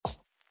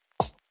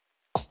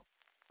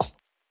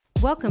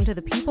Welcome to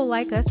the People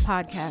Like Us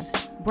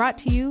podcast, brought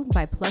to you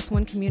by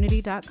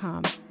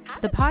PlusOneCommunity.com.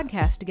 The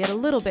podcast to get a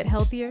little bit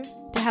healthier,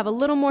 to have a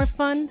little more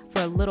fun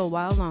for a little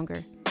while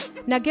longer.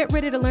 Now get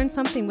ready to learn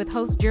something with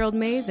host Gerald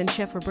Mays and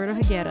Chef Roberto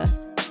Higuera.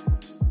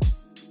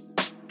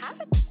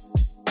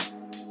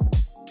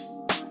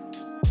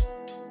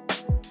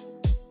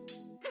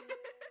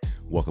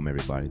 Welcome,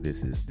 everybody.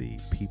 This is the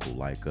People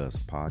Like Us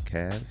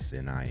podcast,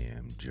 and I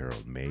am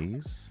Gerald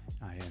Mays.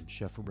 I am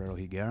Chef Roberto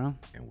Higuera.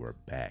 And we're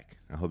back.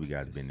 I hope you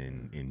guys have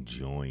been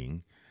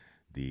enjoying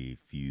the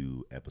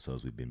few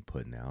episodes we've been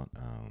putting out.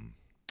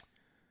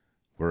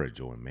 We're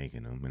enjoying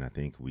making them, and I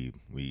think we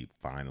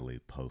finally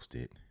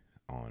posted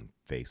on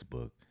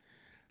Facebook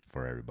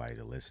for everybody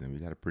to listen, and we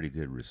got a pretty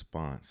good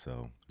response.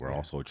 So we're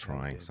also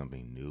trying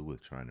something new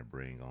with trying to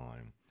bring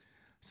on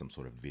some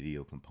sort of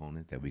video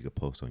component that we could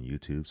post on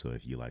YouTube. So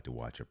if you like to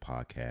watch your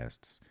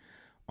podcasts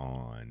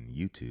on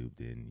YouTube,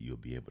 then you'll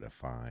be able to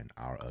find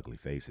our ugly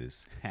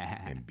faces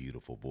and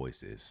beautiful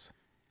voices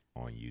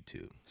on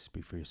YouTube.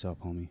 Speak for yourself,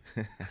 homie.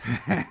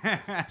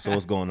 So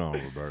what's going on,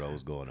 Roberto?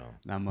 What's going on?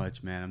 Not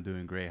much, man. I'm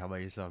doing great. How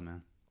about yourself,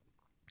 man?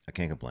 I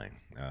can't complain.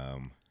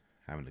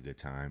 Having a good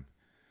time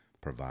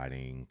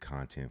providing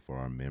content for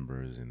our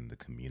members and the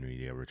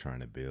community that we're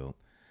trying to build.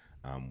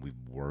 We've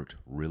worked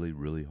really,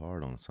 really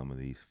hard on some of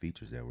these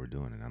features that we're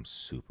doing, and I'm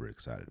super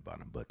excited about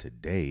them. But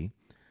today,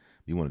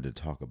 we wanted to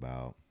talk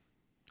about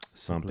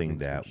something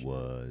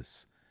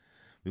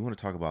we want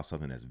to talk about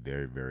something that's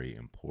very, very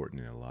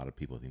important, and a lot of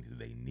people think that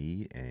they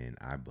need, and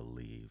I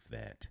believe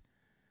that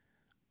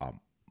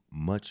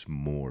much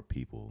more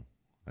people,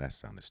 that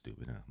sounded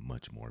stupid, huh?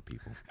 Much more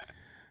people.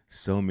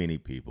 So many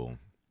people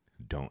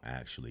don't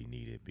actually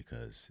need it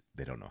because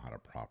they don't know how to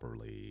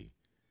properly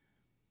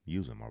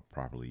use them or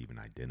properly even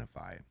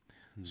identify it.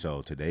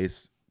 So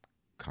today's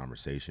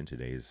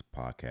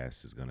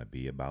podcast is going to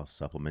be about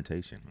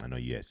supplementation. I know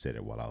you had said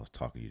it while I was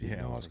talking. You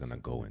didn't know I was going to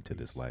go into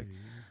this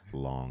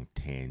long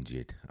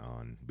tangent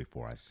on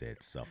before I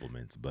said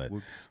supplements, but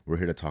we're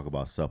here to talk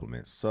about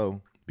supplements.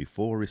 So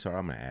before we start,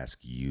 I'm going to ask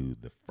you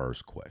the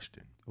first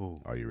question. Ooh,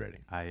 are you ready?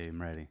 I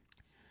am ready.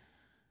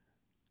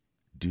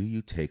 Do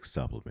you take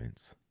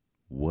supplements?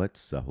 What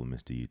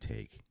supplements do you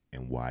take,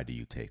 and why do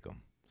you take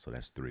them? So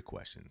that's 3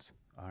 questions.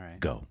 All right.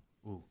 Go.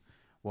 Ooh.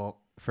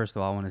 Well, first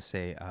of all, I want to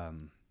say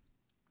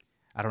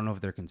I don't know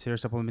if they're considered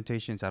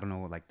supplementations. I don't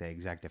know the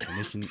exact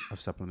definition of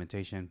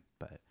supplementation,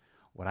 but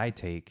what I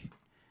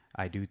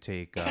do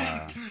take.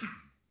 Oh,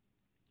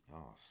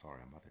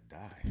 sorry, I'm about to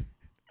die.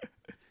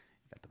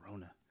 Got the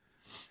Rona.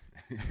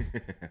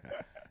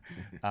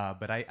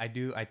 But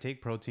I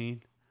take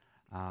protein.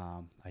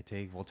 I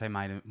take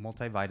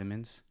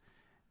multivitamins,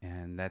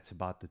 and that's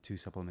about the 2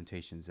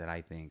 supplementations that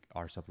I think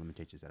are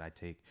supplementations that I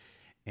take.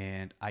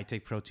 And I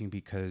take protein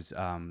because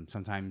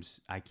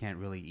sometimes I can't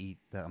really eat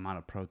the amount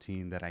of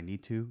protein that I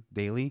need to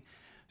daily.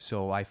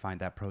 So I find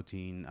that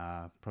protein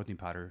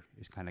powder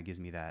gives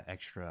me that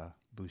extra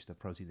boost of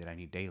protein that I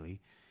need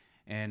daily.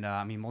 And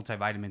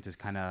multivitamins is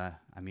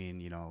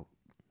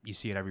you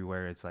see it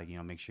everywhere. It's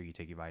make sure you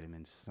take your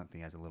vitamins,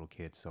 something as a little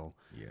kid. So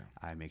yeah,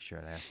 I make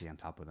sure that I stay on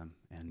top of them.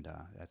 And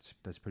that's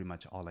pretty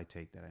much all I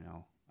take that I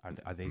know.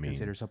 Are they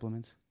considered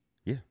supplements?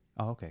 Yeah.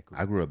 Oh, okay, cool.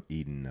 I grew up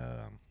eating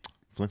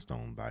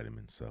Flintstone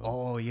vitamins. So.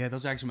 Oh yeah,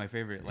 those are actually my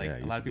favorite.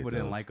 A lot of people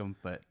didn't like them,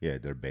 but yeah,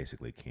 they're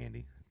basically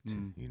candy,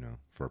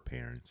 for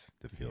parents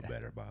to feel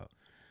better about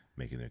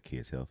making their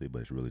kids healthy.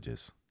 But it's really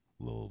just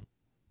little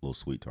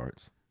sweet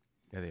tarts.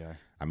 Yeah, they are.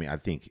 I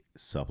think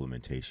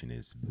supplementation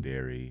is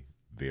very,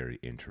 very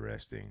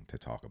interesting to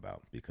talk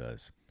about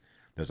because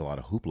there's a lot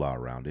of hoopla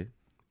around it,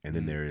 and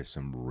then there is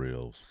some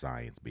real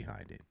science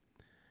behind it.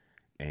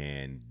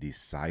 And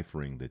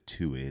deciphering the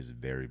two is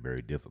very,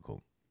 very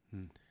difficult.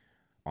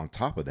 On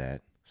top of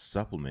that,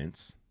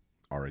 supplements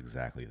are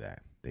exactly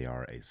that. They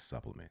are a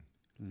supplement.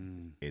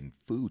 In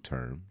food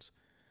terms,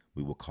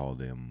 we will call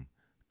them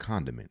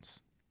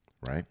condiments,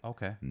 right?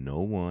 Okay. No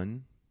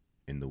one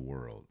in the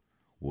world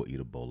will eat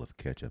a bowl of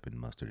ketchup and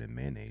mustard and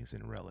mayonnaise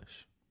and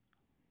relish.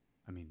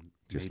 I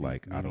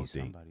don't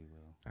think somebody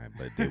will.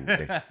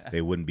 But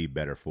they wouldn't be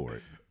better for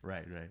it.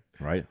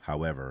 Right.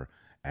 However,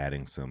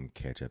 adding some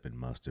ketchup and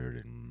mustard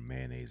and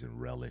mayonnaise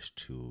and relish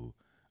to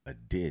a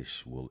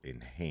dish will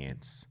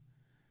enhance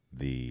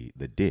the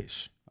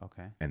dish.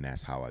 Okay. And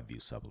that's how I view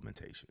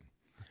supplementation.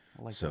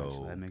 I like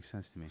that. That makes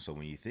sense to me. So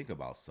when you think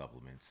about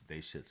supplements,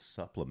 they should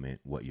supplement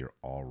what you're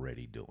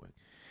already doing.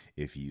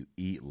 If you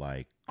eat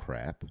like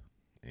crap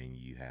and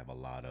you have a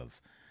lot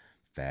of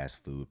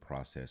fast food,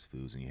 processed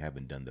foods, and you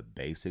haven't done the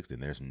basics,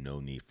 then there's no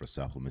need for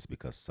supplements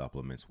because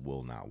supplements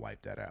will not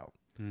wipe that out.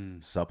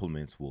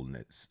 Supplements will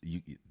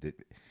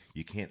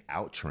you can't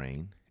out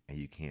train and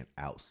you can't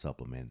out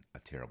supplement a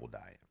terrible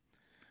diet.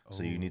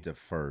 So you need to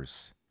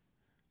first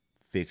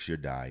fix your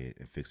diet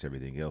and fix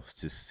everything else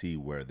to see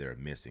where they're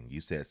missing. You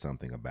said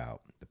something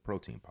about the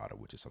protein powder,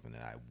 which is something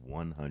that I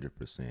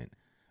 100%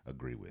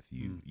 agree with.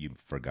 You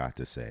forgot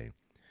to say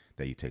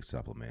that you take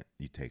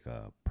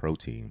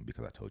protein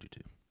because I told you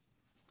to.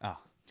 Oh.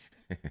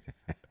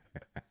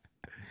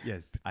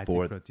 Yes, I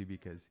For- take protein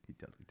because he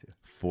tells me to.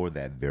 For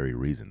that very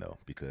reason, though,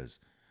 because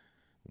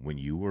when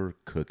you were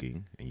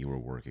cooking and you were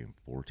working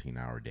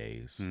 14-hour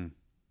days,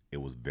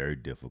 it was very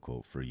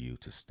difficult for you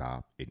to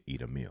stop and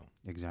eat a meal.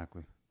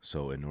 Exactly.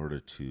 So in order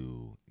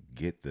to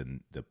get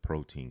the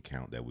protein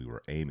count that we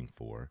were aiming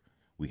for,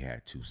 we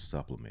had to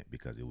supplement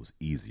because it was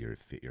easier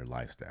to fit your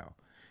lifestyle.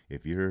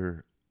 If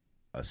you're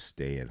a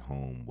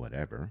stay-at-home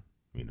whatever,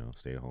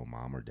 stay-at-home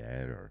mom or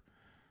dad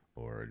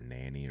or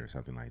nanny or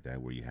something like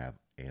that, where you have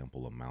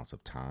ample amounts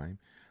of time,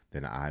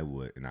 then I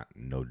would, not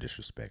no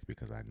disrespect,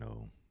 because I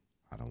know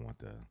I don't want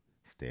the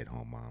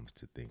stay-at-home moms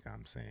to think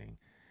I'm saying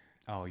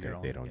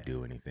that they don't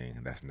do anything.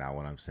 And that's not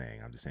what I'm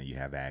saying. I'm just saying you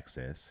have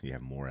access. You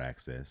have more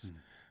access.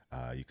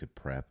 You could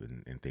prep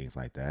and things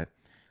like that.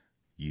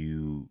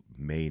 You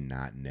may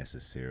not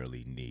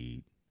necessarily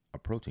need a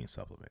protein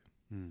supplement,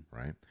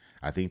 right?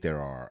 I think there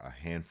are a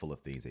handful of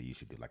things that you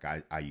should do. Like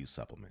I use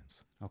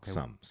supplements. Okay.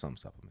 Some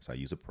supplements. I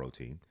use a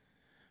protein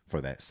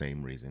for that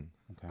same reason.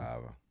 Okay.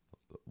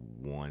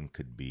 One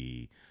could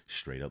be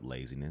straight up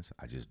laziness.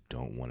 I just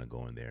don't want to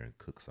go in there and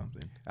cook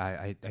something.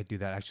 I do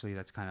that. Actually,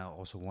 that's kind of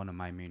also one of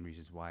my main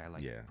reasons why I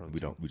like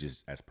protein. We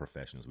just, as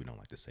professionals, we don't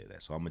like to say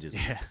that. So I'm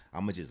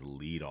gonna just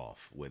lead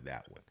off with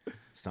that one.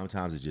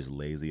 Sometimes it's just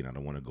lazy and I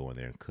don't want to go in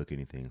there and cook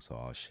anything, so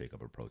I'll shake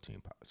up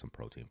some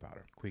protein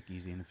powder. Quick,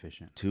 easy, and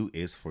efficient. 2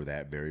 is for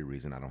that very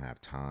reason. I don't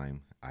have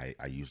time. I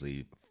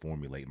usually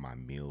formulate my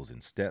meals in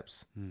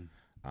steps.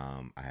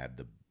 I have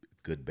the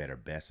good, better,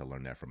 best. I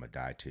learned that from a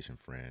dietitian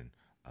friend,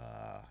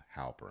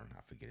 Halpern.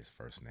 I forget his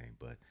first name,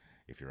 but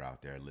if you're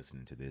out there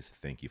listening to this,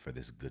 thank you for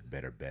this good,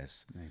 better,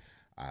 best.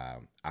 Nice.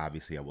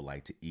 Obviously, I would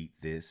like to eat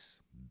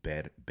this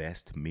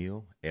best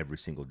meal every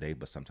single day,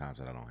 but sometimes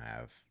I don't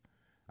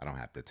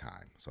have the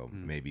time. So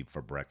maybe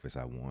for breakfast,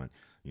 I want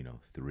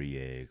 3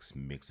 eggs,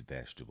 mixed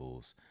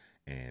vegetables,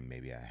 and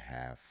maybe a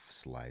half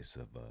slice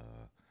of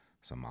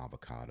some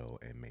avocado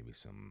and maybe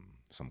some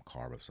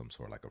carb of some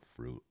sort, like a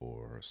fruit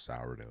or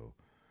sourdough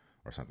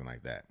or something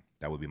like that.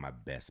 That would be my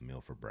best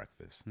meal for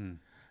breakfast.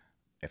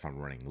 If I'm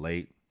running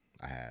late,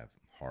 I have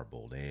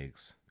hard-boiled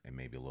eggs and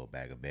maybe a little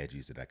bag of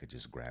veggies that I could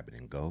just grab it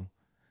and go.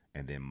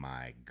 And then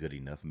my good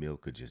enough meal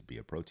could just be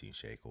a protein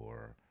shake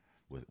or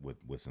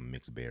with some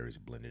mixed berries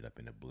blended up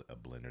in a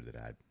blender that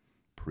I'd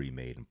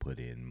pre-made and put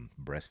in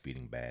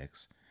breastfeeding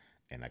bags.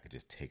 And I could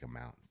just take them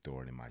out,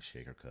 throw it in my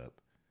shaker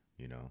cup,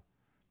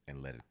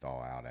 and let it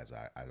thaw out as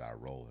I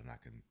roll, and I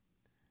can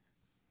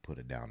put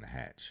it down the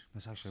hatch.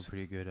 That's actually a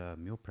pretty good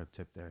meal prep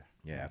tip there.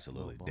 Yeah,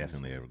 absolutely.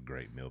 Definitely a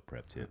great meal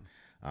prep tip.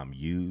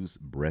 Use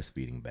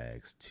breastfeeding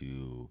bags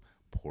to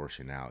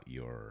portion out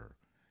your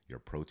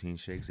protein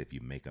shakes if you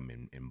make them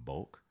in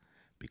bulk,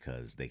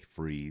 because they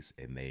freeze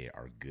and they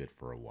are good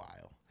for a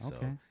while. Okay.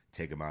 So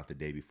take them out the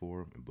day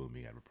before and boom,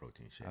 you have a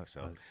protein shake.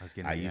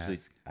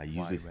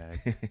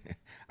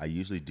 I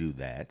usually do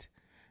that.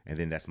 And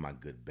then that's my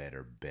good,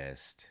 better,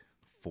 best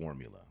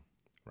formula,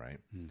 right?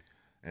 And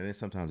then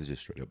sometimes it's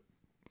just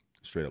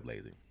straight up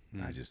lazy.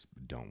 I just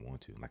don't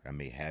want to. Like, I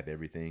may have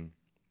everything,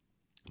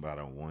 but I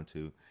don't want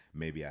to.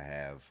 Maybe I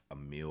have a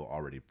meal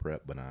already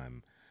prepped, but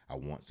I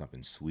want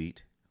something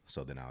sweet,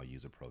 so then I'll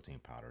use a protein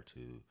powder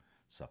to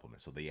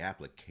supplement. So the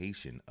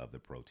application of the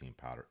protein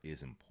powder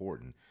is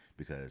important,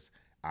 because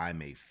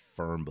I'm a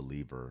firm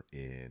believer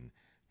in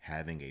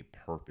having a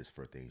purpose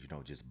for things. You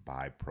don't just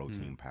buy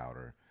protein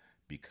powder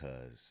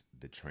because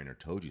the trainer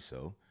told you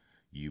so.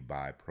 You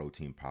buy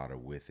protein powder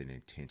with an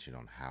intention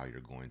on how you're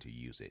going to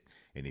use it.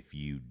 And if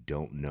you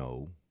don't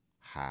know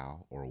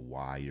how or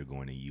why you're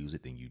going to use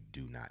it, then you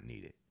do not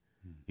need it.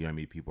 You know what I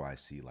mean? People I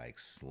see like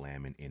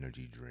slamming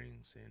energy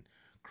drinks and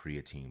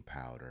creatine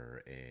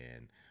powder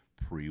and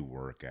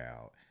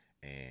pre-workout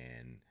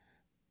and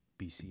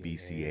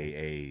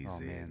BCAAs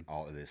and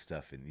all of this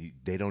stuff. And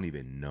they don't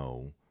even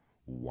know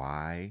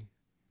why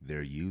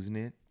they're using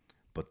it.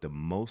 But the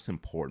most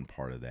important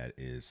part of that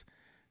is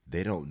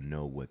they don't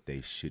know what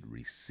they should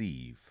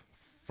receive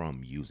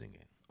from using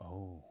it.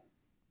 Oh,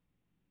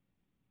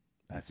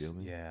 you feel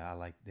me? Yeah, I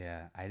like.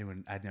 Yeah, I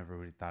never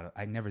really thought.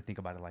 I never think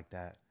about it like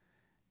that.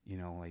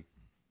 Like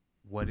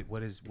what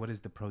is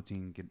the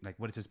protein? Like,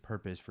 what is its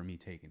purpose for me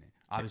taking it?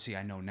 Obviously,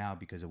 I know now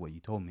because of what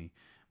you told me,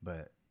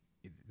 but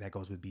that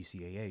goes with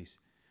BCAAs,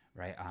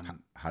 right?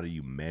 How do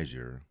you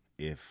measure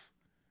if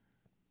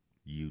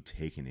you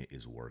taking it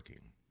is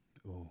working?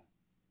 Oh.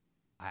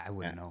 I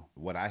wouldn't know.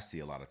 What I see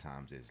a lot of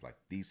times is like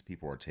these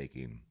people are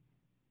taking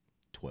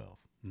 12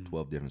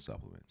 different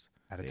supplements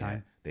at a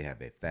time. They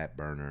have a fat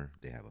burner,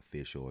 they have a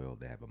fish oil,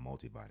 they have a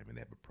multivitamin,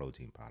 they have a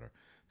protein powder,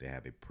 they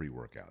have a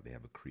pre-workout, they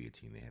have a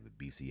creatine, they have a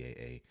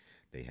BCAA,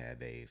 they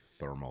have a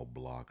thermal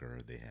blocker,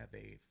 they have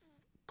a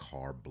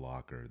carb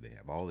blocker, they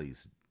have all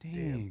these.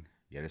 Dang.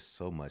 There's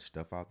so much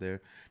stuff out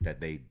there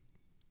that they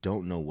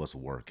don't know what's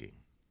working,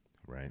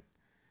 right?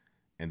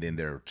 And then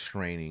they're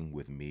training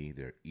with me,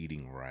 they're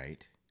eating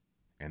right,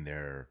 and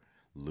they're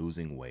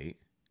losing weight,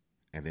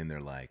 and then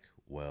they're like,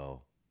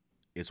 well,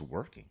 it's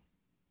working.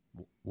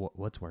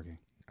 What's working?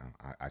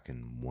 I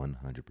can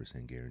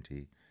 100%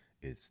 guarantee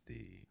it's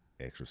the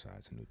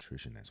exercise and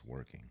nutrition that's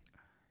working.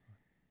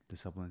 The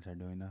supplements are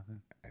doing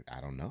nothing.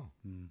 I don't know,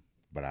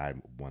 but I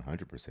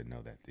 100%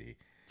 know that the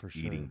For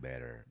sure. eating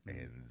better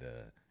and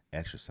the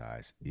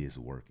exercise is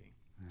working.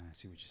 I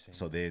see what you're saying.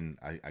 So then,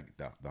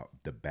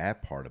 the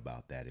bad part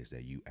about that is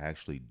that you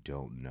actually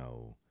don't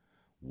know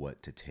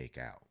what to take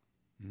out.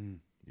 You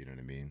know what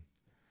I mean?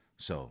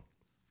 So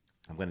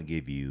I'm going to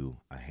give you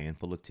a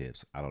handful of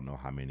tips. I don't know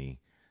how many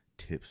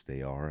tips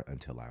they are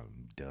until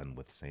I'm done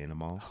with saying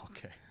them all.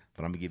 Okay.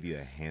 But I'm going to give you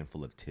a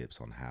handful of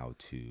tips on how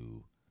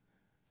to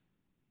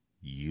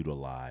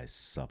utilize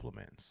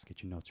supplements.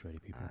 Get your notes ready,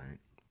 people. All right.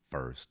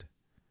 First,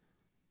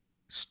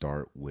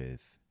 start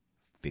with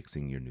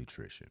fixing your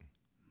nutrition.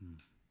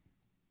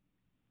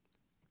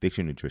 Fix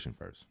your nutrition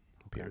first,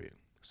 period.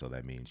 So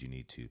that means you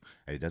need to,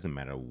 it doesn't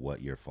matter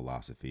what your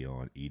philosophy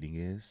on eating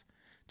is,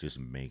 just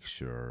make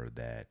sure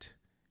that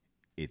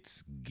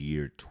it's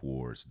geared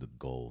towards the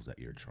goals that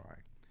you're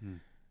trying.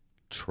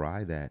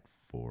 Try that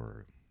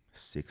for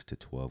 6 to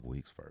 12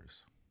 weeks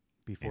first.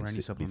 Before any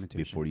supplementation.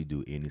 Before you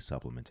do any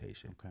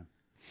supplementation. Okay.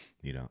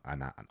 You know,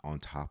 and on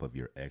top of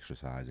your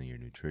exercise and your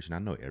nutrition, I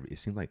know it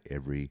seems like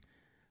every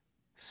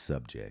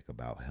subject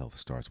about health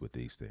starts with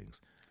these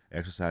things: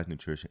 exercise,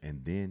 nutrition,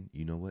 and then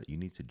you know what? You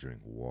need to drink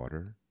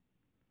water,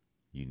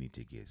 you need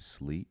to get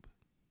sleep,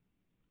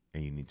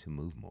 and you need to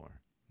move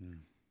more.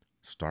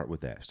 Start with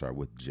that. Start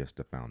with just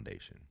the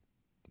foundation.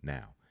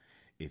 Now,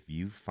 if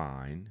you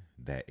find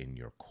that in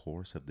your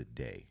course of the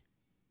day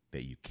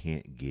that you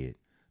can't get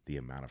the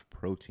amount of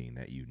protein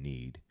that you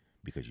need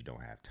because you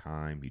don't have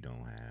time, you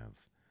don't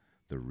have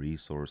the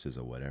resources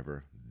or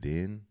whatever,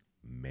 then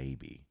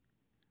maybe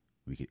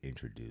we could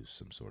introduce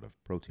some sort of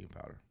protein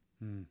powder.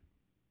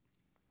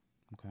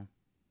 Okay.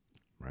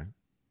 Right?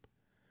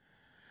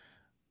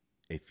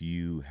 If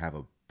you have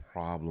a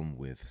problem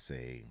with,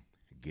 say,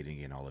 getting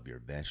in all of your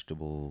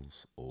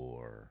vegetables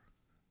or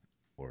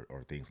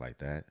things like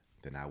that,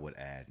 then I would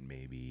add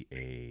maybe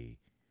a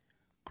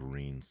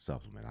green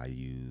supplement. I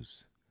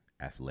use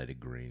Athletic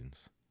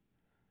Greens,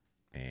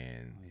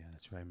 and Oh yeah,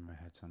 that's right. I remember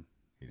I had some.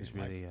 You It's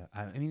didn't like really.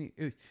 I mean,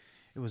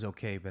 it was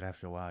okay, but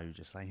after a while, you're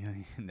just like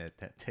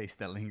that taste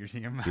that lingers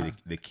in your mouth. see,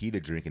 the key to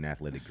drinking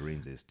Athletic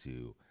Greens is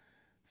to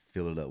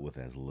fill it up with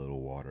as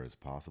little water as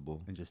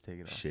possible, and just take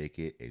it off. shake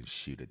it, and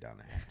shoot it down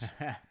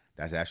the hatch.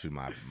 That's actually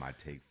my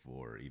take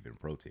for even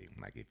protein.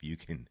 Like if you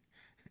can,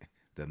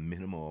 the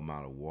minimal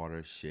amount of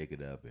water, shake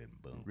it up, and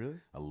boom. Really?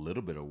 A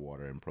little bit of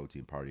water and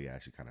protein powder, you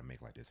actually kind of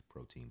make like this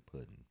protein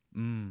pudding.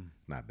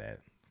 Not bad.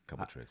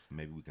 Couple tricks.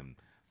 Maybe we can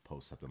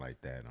post something like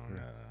that on.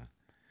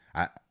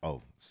 I'm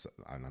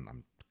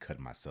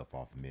cutting myself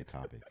off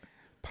mid-topic.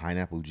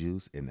 Pineapple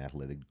juice and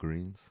Athletic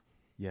Greens.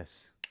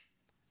 Yes.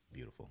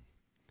 Beautiful.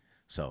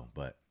 So,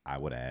 but I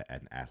would add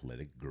an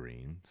Athletic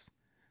Greens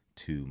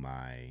to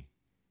my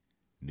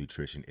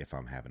nutrition if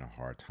I'm having a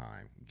hard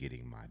time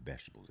getting my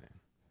vegetables in.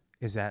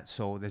 Is that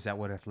so? Is that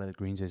what Athletic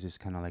Greens is? It's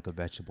kind of like a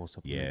vegetable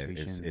Yeah,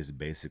 supplementation. it's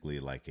basically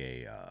like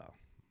a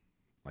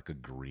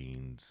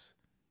greens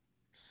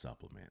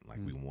supplement. Like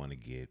we want to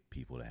get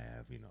people to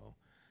have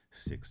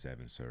 6,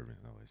 7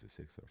 servings. Oh, is it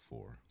 6 or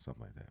 4?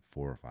 Something like that.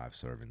 4 or 5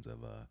 servings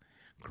of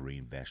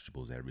green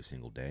vegetables every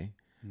single day.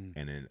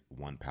 And then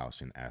 1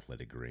 pouch in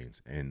Athletic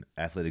Greens. And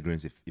Athletic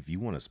Greens, if you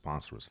want to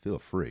sponsor us, feel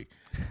free.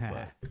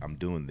 But I'm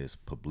doing this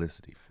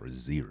publicity for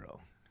 $0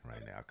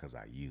 right now because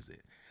I use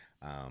it.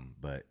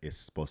 But it's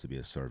supposed to be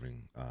a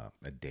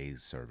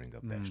day's serving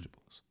of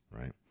vegetables,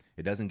 right?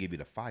 It doesn't give you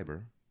the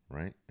fiber,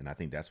 right? And I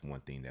think that's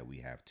one thing that we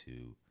have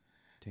to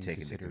take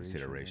into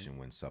consideration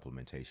when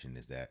supplementation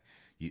is that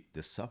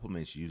the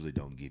supplements usually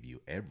don't give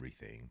you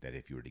everything that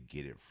if you were to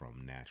get it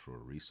from natural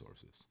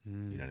resources.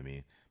 You know what I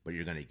mean? But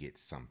you're going to get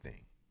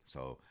something.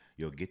 So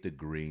you'll get the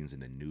greens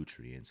and the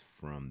nutrients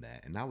from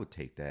that. And I would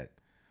take that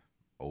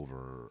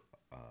over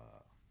a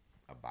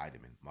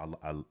vitamin.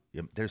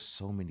 There's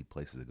so many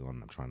places to go,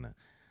 and I'm trying to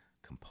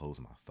compose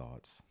my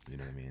thoughts. You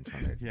know what I mean?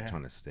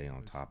 Trying to stay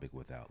on topic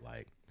without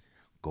like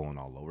going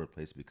all over the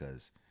place,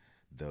 because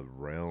the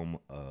realm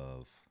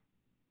of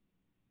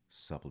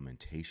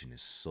supplementation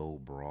is so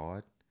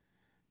broad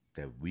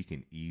that we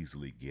can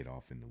easily get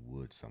off in the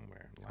woods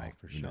somewhere, like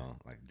for sure.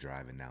 like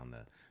driving down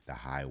the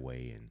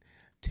highway and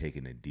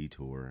taking a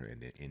detour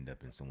and then end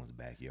up in someone's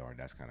backyard.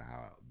 That's kind of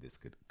how this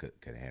could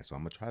handle. So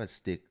I'm gonna try to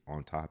stick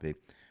on topic.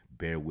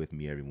 Bear with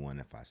me, everyone,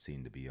 if I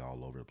seem to be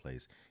all over the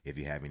place. If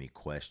you have any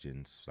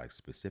questions, like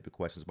specific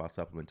questions about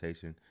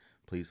supplementation,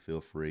 please feel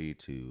free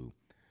to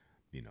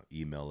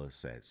email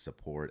us at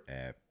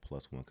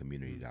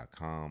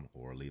support@plusoncommunity.com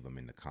or leave them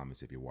in the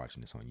comments if you're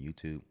watching this on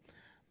YouTube.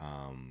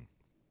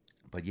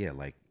 But yeah,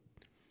 like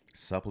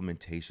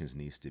supplementations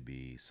needs to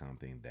be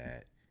something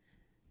that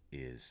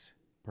is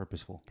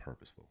Purposeful.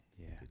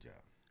 Yeah. Good job.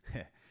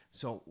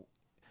 So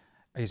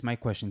I guess my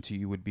question to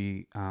you would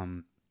be,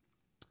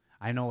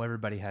 I know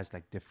everybody has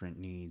like different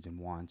needs and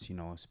wants,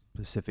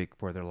 specific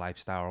for their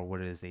lifestyle or what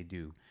it is they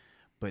do.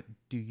 But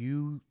do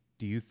you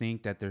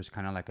think that there's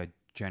kind of like a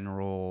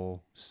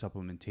general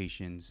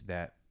supplementations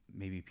that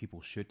maybe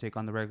people should take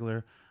on the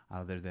regular,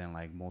 other than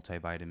like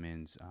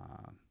multivitamins,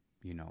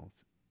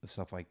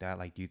 stuff like that?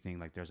 Like, do you think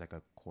like there's like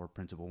a core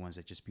principle ones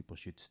that just people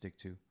should stick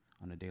to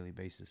on a daily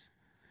basis?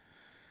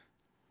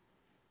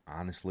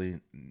 Honestly,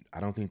 I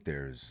don't think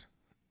there's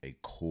a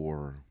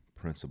core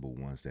principle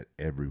ones that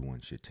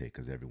everyone should take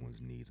because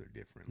everyone's needs are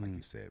different, like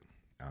you said.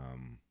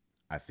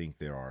 I think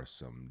there are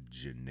some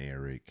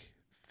generic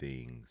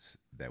things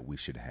that we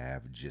should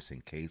have just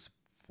in case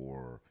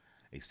for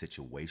a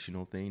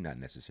situational thing, not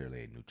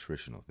necessarily a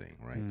nutritional thing,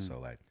 right? So,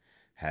 like,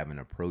 having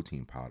a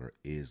protein powder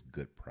is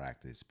good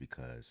practice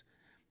because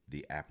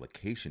the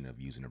application of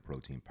using a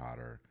protein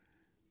powder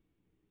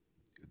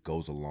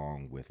goes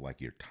along with like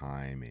your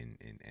time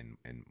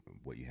and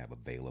what you have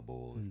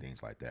available and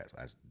things like that.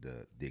 As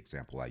the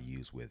example I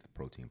use with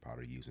protein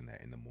powder, using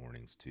that in the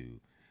mornings too,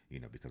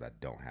 because I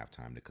don't have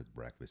time to cook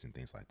breakfast and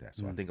things like that.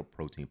 So I think a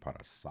protein powder,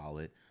 a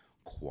solid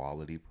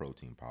quality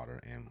protein powder,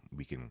 and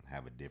we can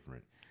have a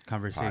different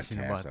Conversation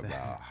podcast about that.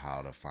 about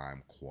how to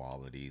find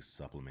quality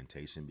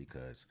supplementation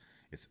because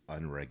it's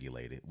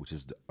unregulated, which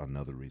is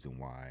another reason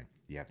why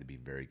you have to be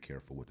very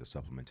careful with the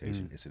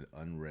supplementation. It's an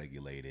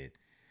unregulated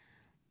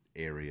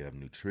area of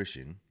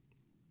nutrition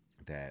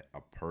that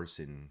a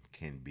person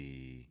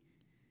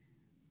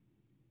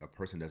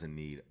doesn't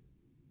need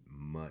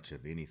much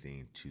of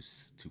anything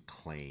to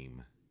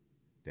claim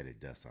that it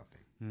does something.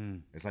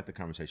 It's like the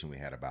conversation we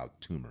had about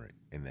turmeric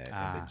and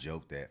the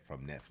joke that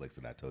from Netflix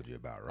that I told you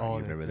about, right? Oh,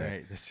 You remember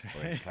that's that?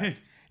 right. That's Where right.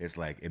 it's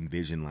like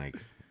envision like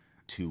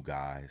two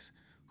guys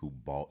who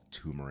bought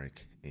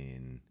turmeric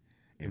in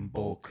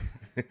bulk,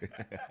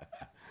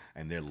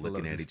 and they're looking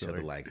love at this each other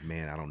story. like,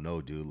 man, I don't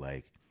know, dude.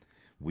 Like,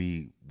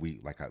 we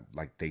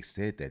like they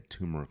said that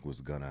turmeric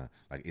was gonna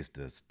like it's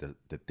the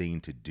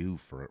thing to do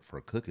for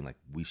cooking. Like,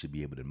 we should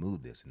be able to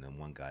move this. And then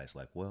one guy's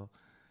like, well,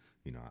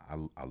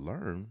 I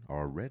learned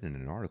or read in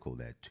an article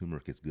that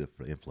turmeric is good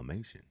for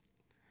inflammation.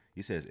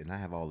 He says, and I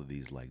have all of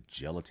these like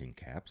gelatin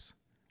caps.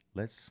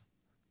 Let's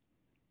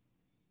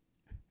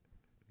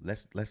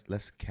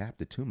cap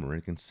the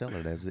turmeric and sell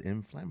it as an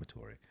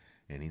inflammatory.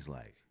 And he's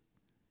like,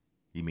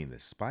 you mean the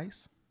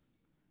spice?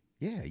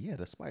 Yeah,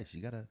 the spice.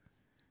 You gotta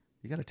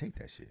take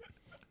that shit.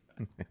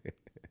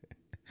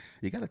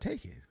 You gotta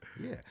take it.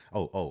 Yeah.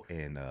 Oh,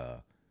 and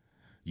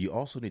you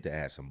also need to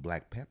add some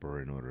black pepper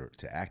in order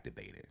to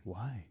activate it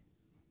Why?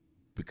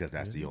 because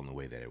that's the only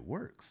way that it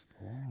works,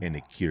 and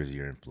it cures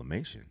your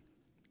inflammation.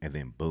 And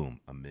then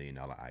boom, $1 million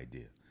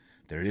idea.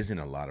 There isn't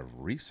a lot of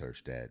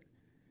research that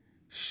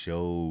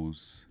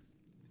shows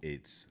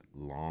its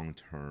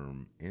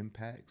long-term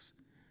impacts.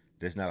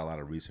 There's not a lot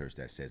of research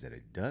that says that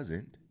it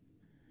doesn't.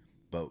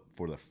 But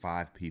for the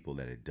 5 people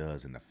that it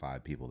does and the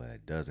 5 people that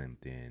it doesn't,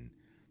 then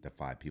the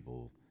 5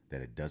 people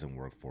that it doesn't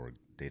work for,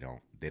 they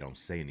don't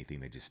say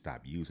anything. They just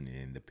stop using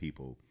it. And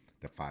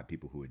the 5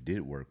 people who it did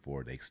work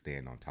for, they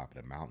stand on top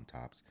of the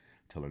mountaintops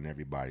telling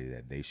everybody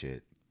that they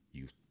should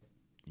use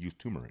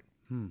turmeric.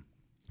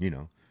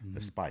 The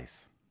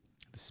spice.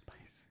 The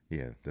spice.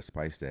 Yeah, the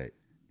spice that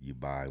you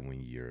buy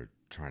when you're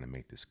trying to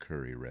make this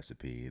curry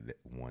recipe that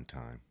one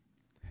time.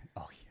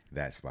 Oh yeah.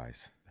 That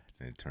spice.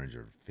 And it turns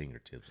your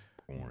fingertips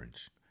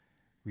orange.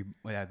 The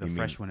You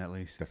fresh mean one at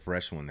least. The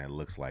fresh one that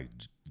looks like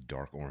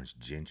dark orange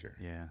ginger.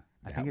 Yeah,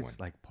 I That think it's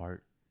one. like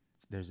part.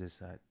 There's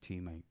this tea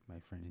my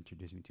friend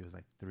introduced me to. It was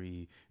like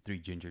three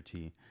ginger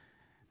tea,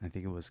 and I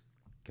think it was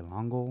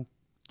galangal,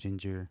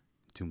 ginger,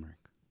 turmeric.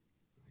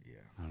 Yeah.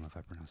 I don't know if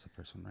I pronounced the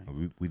first one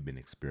right. We've been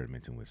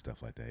experimenting with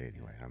stuff like that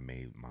anyway. I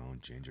made my own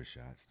ginger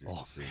shots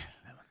just to see. Man,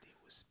 that one thing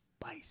was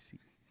spicy.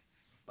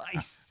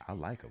 Spice. I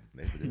like them.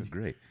 They're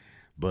great.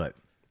 But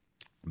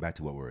back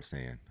to what we were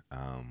saying.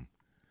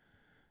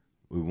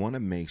 We want to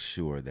make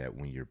sure that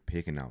when you're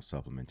picking out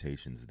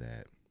supplementations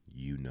that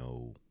you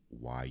know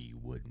why you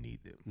would need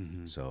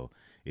them. So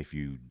if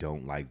you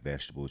don't like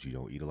vegetables, you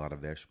don't eat a lot of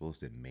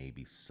vegetables, then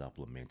maybe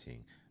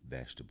supplementing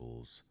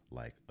vegetables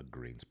like a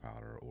greens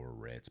powder or a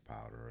reds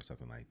powder or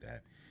something like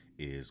that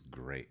is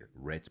great.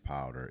 Reds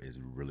powder is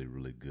really,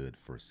 really good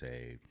for,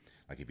 say,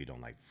 like if you don't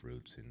like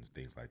fruits and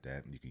things like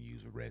that, you can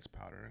use reds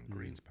powder and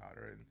greens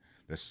powder. And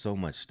there's so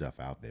much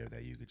stuff out there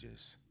that you could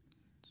just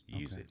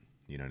use it.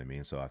 You know what I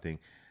mean? So I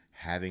think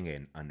having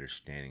an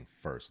understanding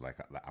first, like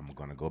I'm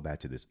going to go back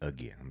to this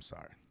again. I'm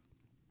sorry.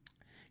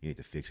 You need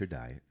to fix your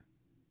diet.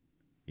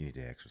 You need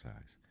to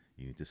exercise.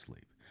 You need to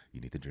sleep. You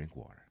need to drink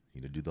water.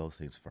 You need to do those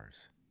things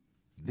first.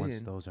 Once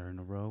Then, those are in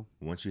a row,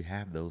 once you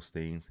have those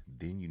things,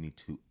 then you need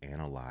to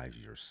analyze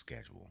your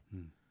schedule.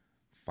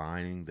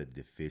 Finding the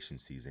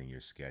deficiencies in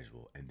your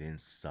schedule and then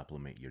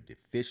supplement your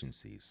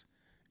deficiencies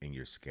in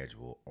your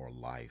schedule or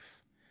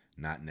life.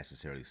 Not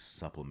necessarily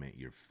supplement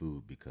your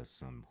food because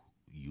some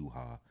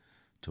yuha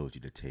told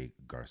you to take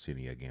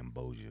Garcinia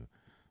gambosia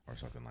or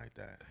something like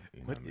that.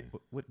 You know what I mean?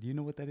 what do you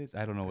know what that is?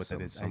 I don't know what that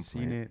is. Some I've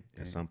seen plant.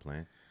 it. It's some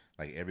plant.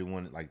 Like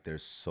everyone, like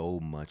there's so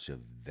much of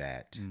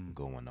that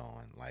going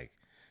on. Like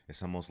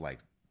it's almost like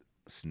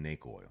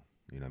snake oil.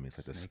 You know what I mean?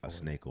 It's like a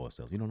snake oil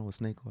sales. You don't know what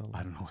snake oil is?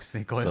 I don't know what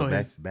snake oil So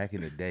is. back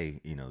in the day,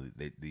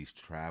 these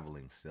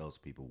traveling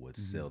salespeople would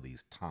sell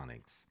these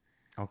tonics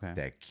Okay.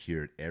 that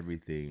cured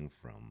everything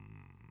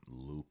from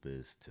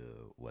lupus to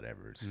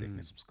whatever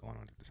sickness was going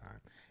on at the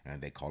time,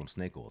 and they call them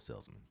snake oil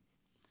salesmen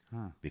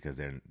because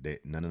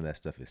none of that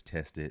stuff is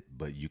tested.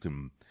 But you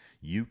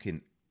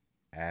can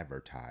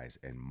advertise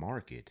and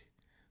market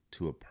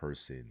to a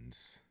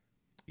person's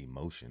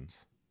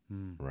emotions,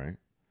 right?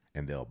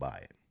 And they'll buy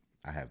it.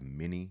 I have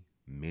many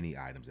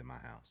items in my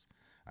house.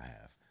 I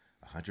have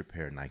 100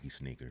 pair of Nike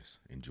sneakers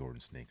and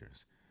Jordan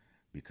sneakers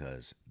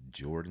because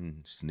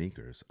Jordan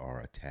sneakers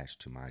are attached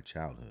to my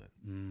childhood.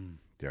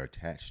 They're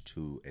attached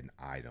to an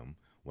item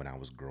when I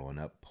was growing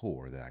up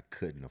poor that I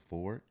couldn't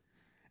afford,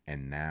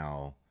 and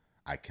now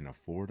I can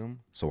afford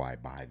them, so I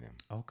buy them.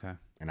 Okay.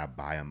 And I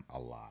buy them a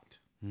lot.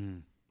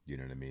 You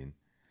know what I mean?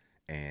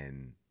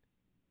 And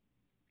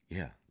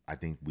yeah, I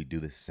think we do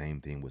the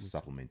same thing with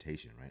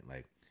supplementation, right?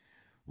 Like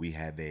we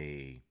have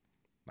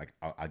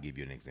I'll give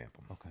you an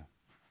example. Okay.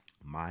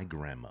 My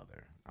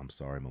grandmother, I'm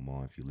sorry,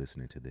 Mama, if you're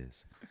listening to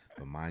this,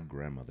 but my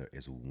grandmother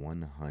is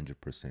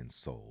 100%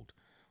 sold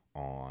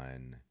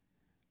on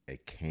a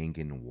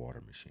Kangen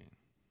water machine.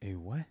 A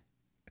what?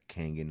 A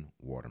Kangen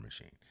water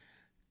machine.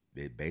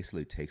 It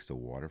basically takes the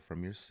water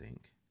from your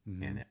sink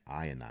and it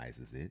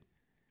ionizes it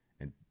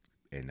and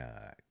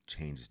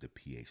changes the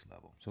pH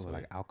level. So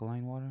like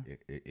alkaline water?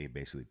 It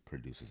basically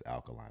produces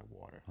alkaline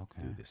water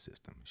Okay. through this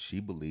system.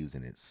 She believes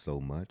in it so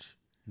much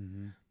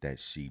that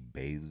she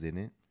bathes in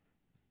it.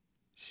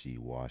 She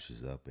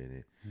washes up in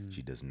it.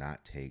 She does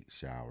not take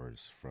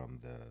showers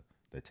from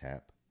the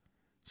tap.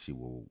 She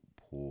will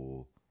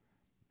pull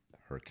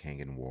her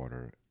Kangen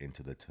water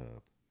into the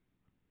tub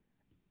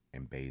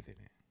and bathe in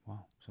it.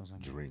 Wow. Sounds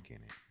like Drink in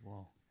it.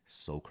 Whoa.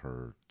 Soak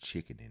her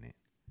chicken in it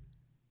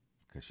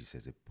because she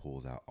says it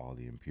pulls out all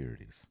the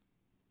impurities.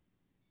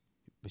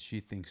 But she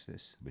thinks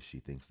this. But she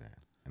thinks that.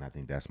 And I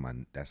think that's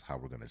how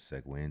we're going to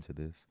segue into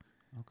this.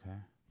 Okay.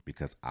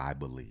 Because I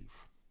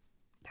believe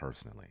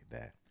personally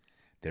that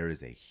there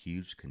is a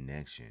huge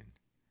connection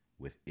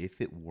with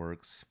if it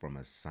works from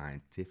a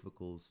scientific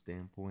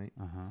standpoint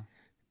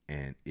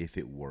and if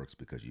it works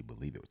because you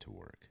believe it to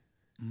work.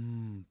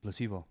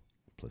 Placebo.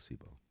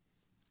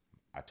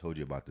 I told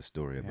you about the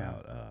story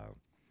about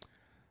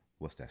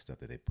what's that stuff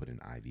that they put in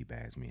IV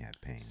bags when you have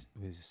pain?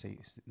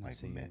 Like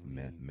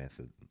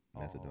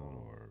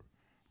methadone or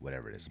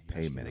whatever it is,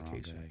 pain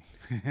medication.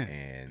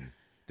 And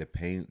the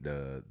pain,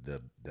 the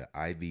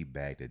IV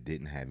bag that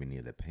didn't have any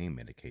of the pain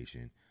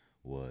medication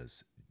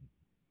was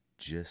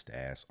just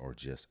as or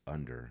just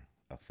under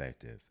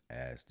effective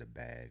as the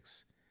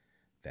bags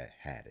that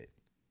had it.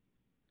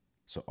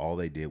 So all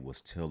they did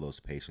was tell those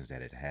patients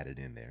that it had it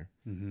in there,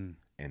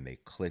 and they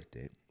clicked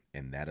it,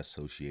 and that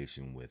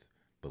association with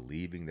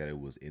believing that it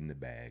was in the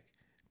bag,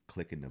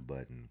 clicking the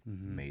button,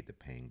 made the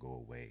pain go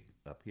away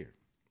up here.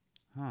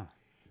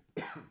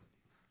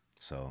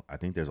 So I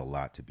think there's a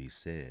lot to be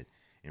said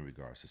in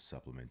regards to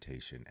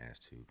supplementation as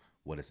to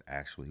what is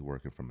actually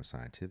working from a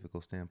scientific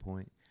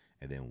standpoint,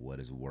 and then what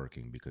is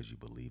working because you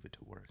believe it to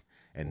work.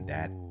 And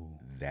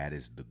that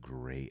is the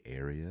gray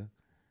area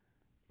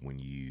when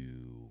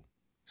you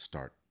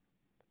start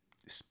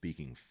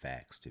speaking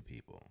facts to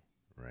people,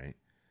 right?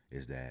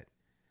 Is that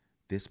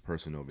this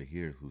person over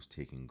here who's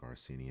taking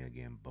Garcinia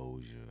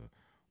Gambosia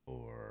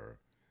or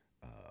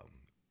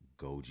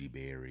goji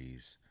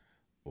berries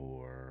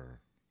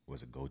or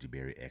was it goji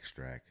berry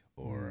extract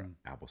or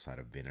apple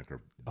cider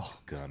vinegar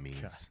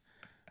gummies,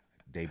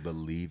 they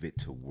believe it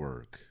to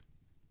work.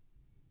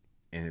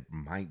 And it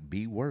might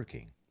be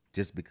working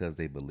just because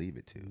they believe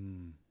it to.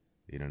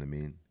 You know what I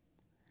mean?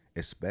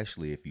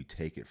 Especially if you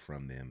take it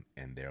from them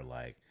and they're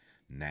like,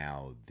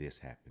 now this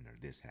happened or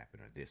this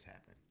happened or this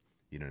happened.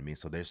 You know what I mean?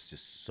 So there's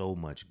just so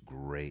much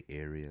gray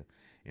area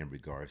in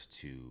regards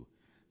to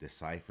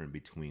deciphering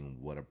between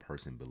what a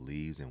person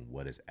believes and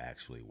what is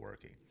actually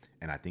working.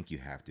 And I think you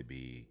have to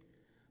be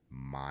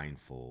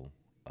mindful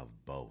of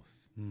both.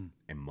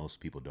 And most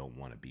people don't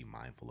want to be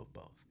mindful of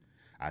both.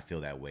 I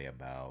feel that way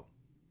about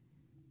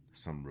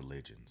some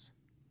religions,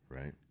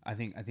 right? I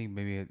think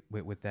maybe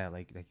with that,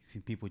 like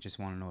people just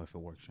want to know if it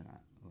works or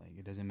not. Like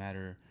it doesn't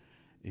matter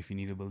if you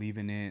need to believe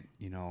in it,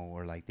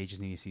 or like they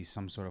just need to see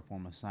some sort of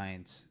form of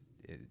science.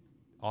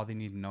 All they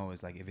need to know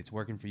is like if it's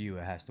working for you,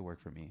 it has to work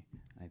for me.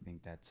 I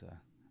think that's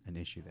an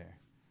issue there.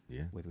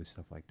 Yeah. With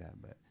stuff like that.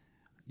 But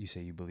you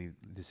say you believe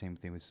the same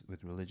thing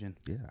with religion?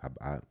 Yeah.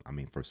 I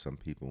mean, for some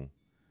people,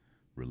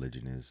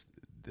 religion is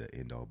the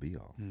end all be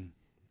all.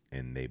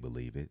 And they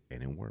believe it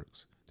and it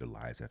works. Their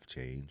lives have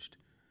changed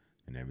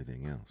and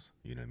everything else.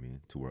 You know what I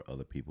mean? To where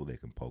other people, they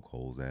can poke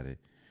holes at it.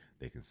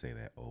 They can say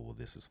that, oh, well,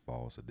 this is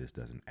false or this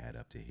doesn't add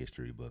up to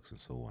history books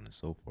and so on and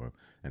so forth.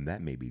 And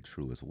that may be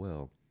true as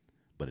well,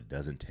 but it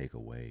doesn't take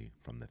away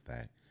from the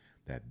fact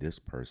that this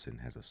person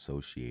has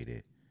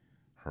associated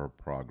her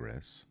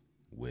progress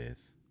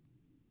with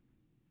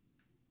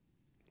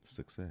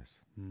success.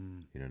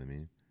 You know what I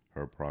mean?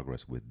 Her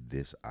progress with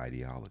this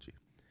ideology.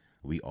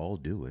 We all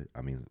do it.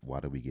 I mean,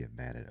 why do we get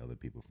mad at other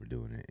people for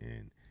doing it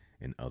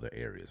in other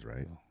areas,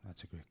 right? Oh,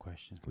 that's a great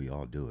question. We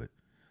all do it.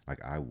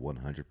 Like I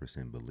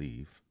 100%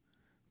 believe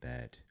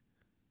that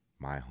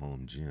my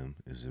home gym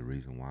is the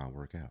reason why I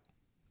work out.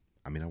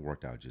 I mean, I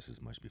worked out just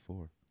as much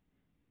before.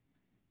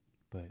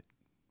 But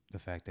the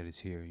fact that it's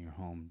here in your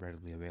home,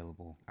 readily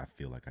available. I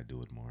feel like I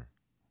do it more.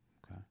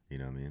 Okay. You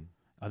know what I mean?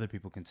 Other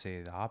people can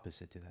say the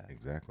opposite to that.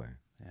 Exactly.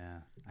 Yeah.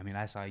 I mean,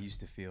 that's how I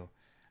used to feel.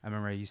 I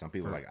remember I used Some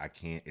people like, I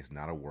can't, it's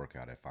not a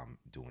workout if I'm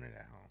doing it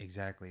at home.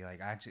 Exactly. Like,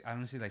 actually,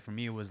 honestly, like for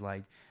me, it was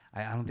like,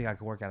 I don't think I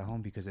could work out at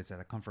home because it's at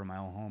the comfort of my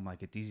own home.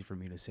 Like, it's easy for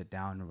me to sit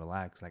down and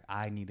relax. Like,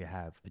 I need to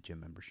have a gym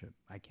membership.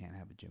 I can't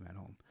have a gym at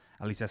home.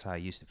 At least that's how I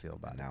used to feel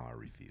about Now I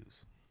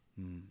refuse.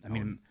 I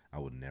mean, I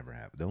would never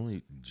have. The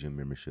only gym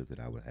membership that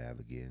I would have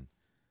again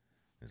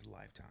is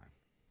Lifetime.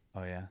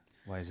 oh yeah,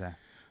 why is that?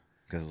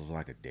 Because it's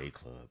like a day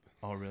club.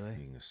 Oh really?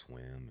 You can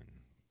swim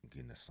and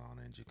get in a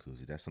sauna and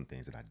jacuzzi. That's some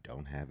things that I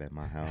don't have at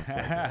my house.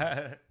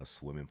 Like a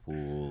swimming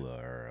pool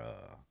or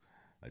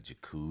a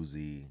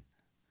jacuzzi,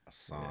 a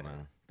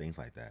sauna, things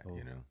like that.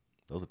 You know,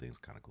 those are things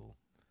kind of cool.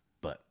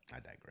 But I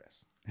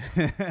digress.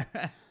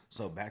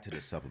 So back to the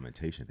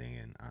supplementation thing,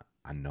 and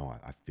I know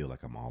I feel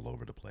like I'm all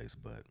over the place,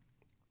 but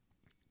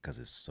because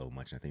it's so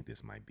much, I think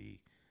this might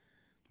be.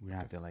 We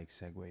have to like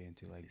segue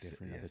into like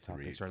different other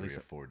topics, three or at least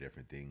or four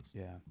different things.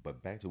 Yeah.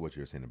 But back to what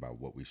you were saying about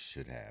what we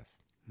should have.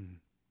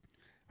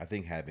 I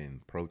think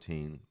having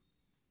protein,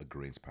 a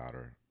greens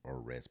powder or a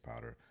reds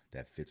powder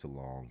that fits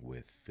along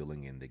with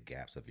filling in the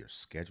gaps of your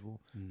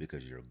schedule,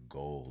 because your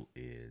goal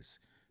is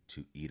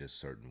to eat a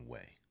certain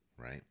way,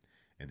 right?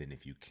 And then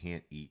if you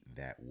can't eat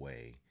that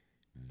way,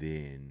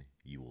 then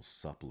you will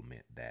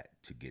supplement that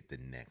to get the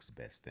next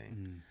best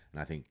thing. And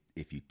I think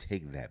if you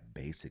take that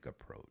basic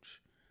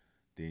approach,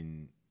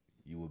 then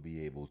you will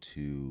be able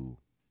to,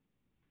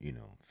 you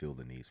know, fill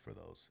the needs for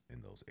those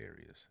in those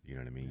areas. You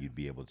know what I mean? You'd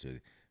be able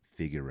to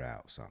figure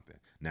out something.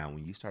 Now,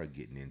 when you start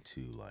getting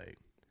into like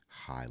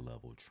high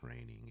level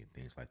training and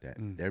things like that,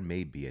 there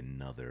may be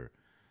another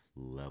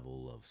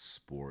level of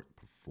sport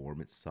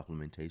performance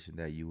supplementation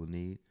that you will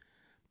need,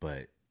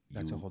 but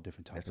that's a whole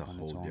different topic. That's a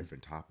whole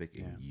different topic,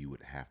 and you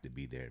would have to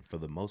be there. And for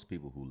the most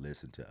people who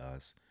listen to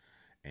us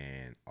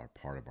and are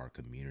part of our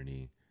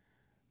community,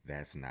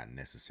 that's not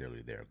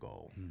necessarily their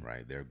goal,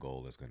 right? Their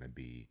goal is going to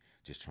be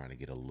just trying to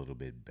get a little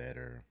bit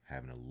better,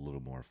 having a little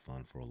more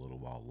fun for a little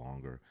while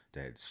longer,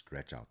 that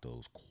stretch out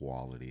those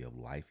quality of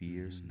life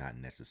years, not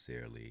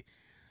necessarily,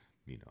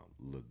 you know,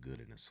 look good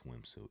in a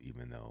swimsuit,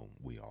 even though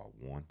we all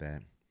want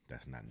that.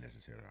 That's not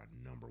necessarily our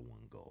number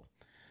one goal.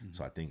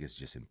 So I think it's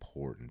just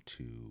important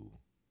to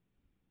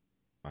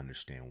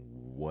understand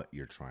what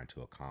you're trying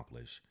to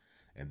accomplish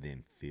and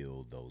then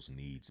fill those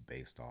needs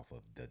based off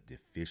of the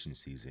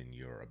deficiencies in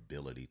your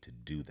ability to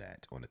do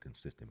that on a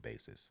consistent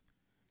basis.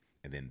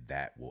 And then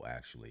that will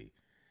actually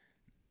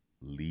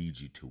lead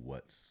you to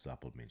what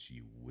supplements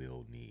you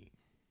will need.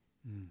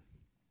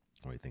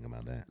 What do you think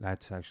about that?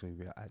 That's actually,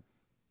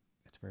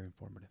 it's very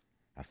informative.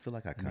 I feel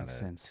like I kind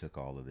of took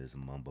all of this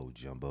mumbo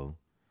jumbo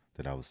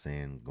that I was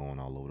saying, going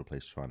all over the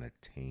place, trying to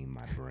tame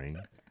my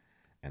brain.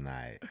 And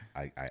I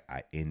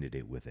ended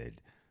it with a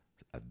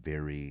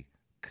very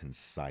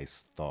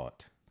concise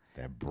thought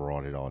that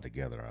brought it all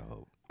together, I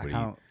hope.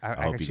 I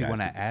actually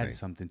want to add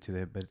something to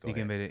that, but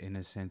thinking about it in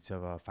a sense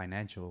of a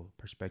financial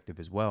perspective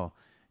as well.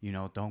 You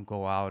know, don't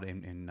go out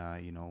and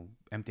you know,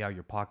 empty out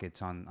your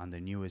pockets on the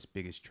newest,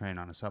 biggest trend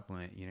on a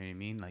supplement. You know what I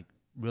mean? Like,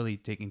 really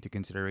take into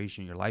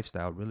consideration your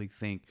lifestyle. Really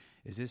think,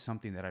 is this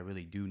something that I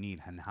really do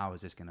need? And how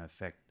is this going to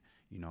affect,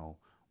 you know,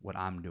 what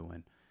I'm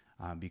doing?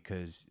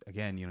 Because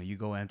again, you know, you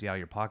go empty out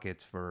your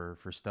pockets for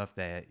stuff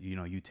that, you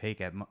know, you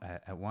take at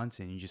once,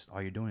 and you just,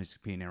 all you're doing is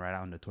peeing it right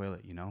out in the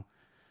toilet, you know.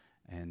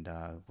 And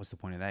what's the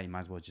point of that? You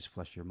might as well just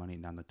flush your money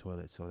down the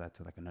toilet. So that's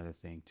like another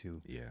thing too.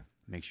 Yeah.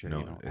 Make sure, no,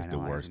 you know, the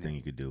worst thing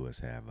you could do is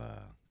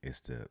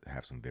to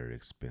have some very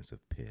expensive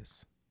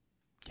piss.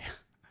 Yeah.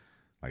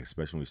 Like,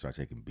 especially when you start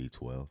taking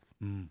B12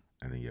 and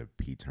then your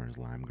pee turns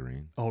lime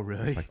green. Oh,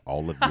 really? It's like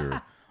all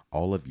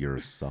of your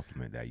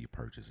supplement that you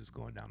purchase is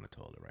going down the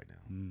toilet right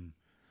now.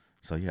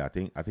 So yeah,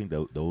 I think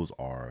those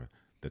are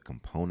the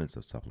components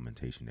of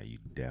supplementation that you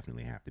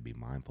definitely have to be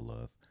mindful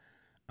of.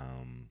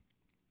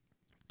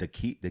 The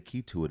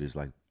key to it is,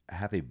 like,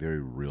 have a very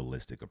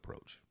realistic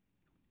approach.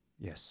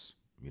 Yes.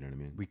 You know what I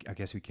mean? I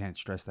guess we can't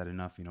stress that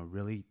enough. You know,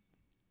 really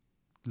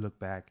look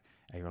back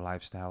at your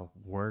lifestyle,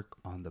 work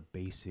on the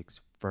basics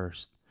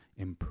first,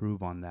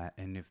 improve on that.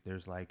 And if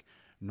there's like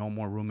no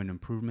more room and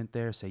improvement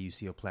there, say you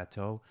see a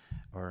plateau,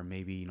 or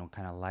maybe, you know,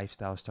 kind of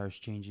lifestyle starts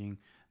changing,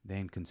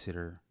 then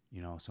consider,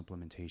 you know,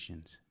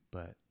 supplementations.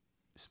 But,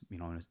 you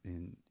know,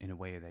 in a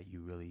way that you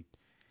really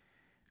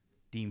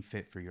deem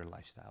fit for your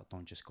lifestyle.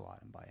 Don't just go out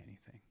and buy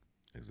anything.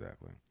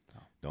 Exactly.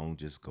 Don't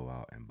just go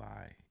out and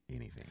buy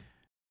anything.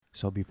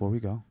 So before we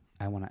go,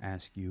 I want to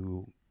ask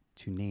you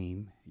to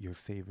name your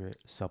favorite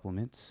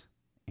supplements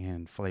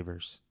and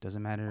flavors.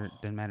 Doesn't matter.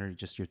 Doesn't matter.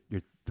 Just your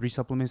 3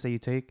 supplements that you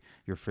take,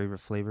 your favorite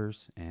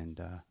flavors,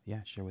 and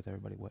share with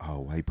everybody what.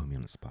 Oh, why you put me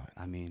on the spot?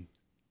 I mean.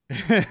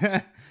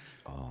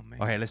 Oh man.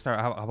 Okay, let's start.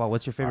 How about,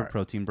 what's your favorite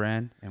protein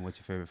brand and what's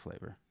your favorite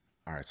flavor?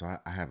 All right, so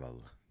I have a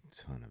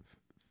ton of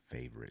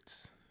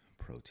favorites.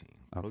 Protein.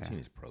 Okay. Protein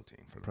is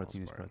protein for the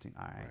protein most part. Protein is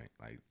protein. All right.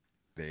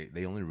 Like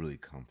they only really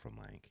come from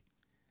like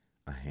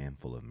a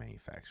handful of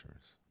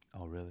manufacturers.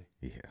 Oh, really?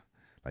 Yeah.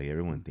 Like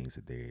everyone thinks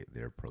that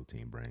their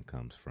protein brand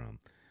comes from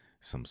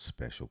some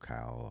special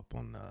cow up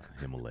on the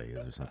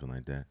Himalayas or something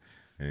like that.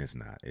 And it's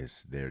not.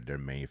 It's they're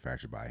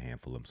manufactured by a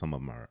handful of them. Some of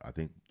them are, I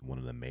think one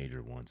of the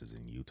major ones is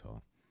in Utah,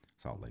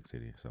 Salt Lake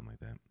City, something like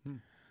that.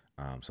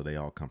 So they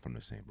all come from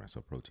the same brand.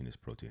 So protein is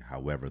protein.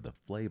 However, the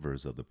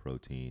flavors of the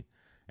protein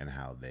and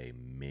how they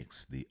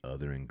mix the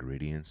other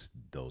ingredients,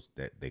 those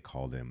that they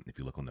call them, if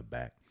you look on the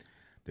back,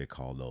 they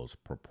call those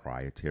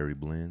proprietary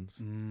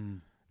blends.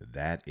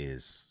 That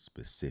is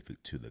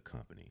specific to the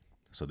company.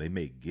 So they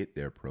may get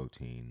their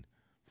protein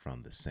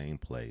from the same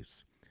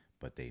place,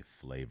 but they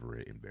flavor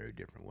it in very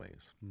different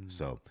ways.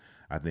 So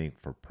I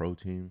think for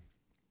protein,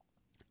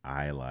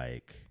 I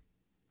like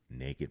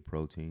naked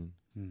protein,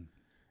 and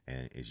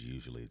it's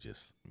usually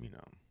just,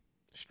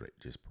 straight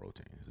just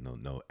protein. There's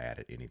no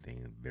added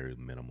anything, very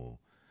minimal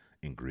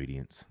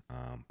ingredients.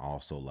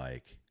 Also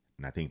like,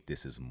 and I think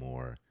this is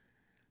more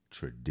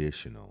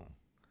traditional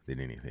than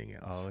anything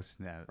else. Oh,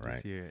 snap. Right?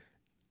 Let's hear it.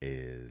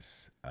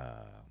 Is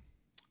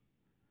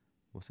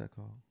what's that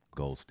called?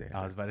 Gold Standard.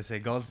 I was about to say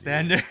Gold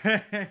Standard.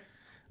 Yeah.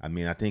 I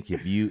mean, I think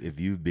if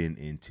you've been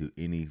into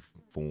any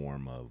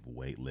form of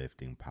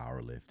weightlifting,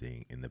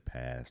 powerlifting in the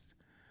past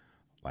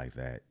like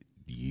that,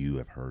 you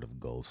have heard of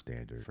Gold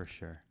Standard. For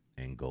sure.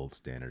 And Gold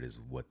Standard is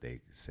what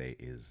they say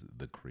is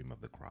the cream of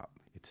the crop.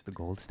 It's the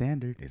Gold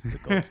Standard. It's the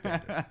Gold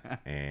Standard.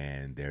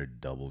 And their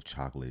double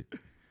chocolate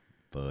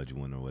fudge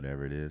one or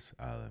whatever it is,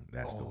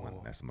 that's the one.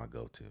 That's my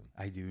go-to.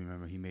 I do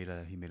remember he made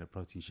a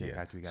protein shake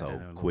after we got so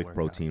that. Quick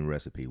protein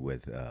recipe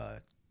with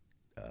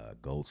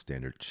Gold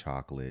Standard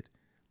chocolate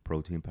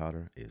protein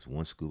powder is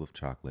 1 scoop of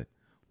chocolate,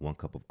 1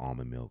 cup of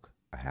almond milk,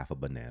 a half a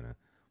banana,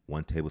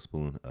 1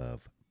 tablespoon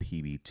of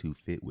PB2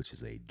 Fit, which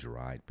is a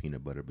dried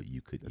peanut butter, but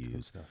you could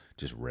use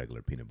just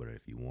regular peanut butter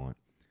if you want.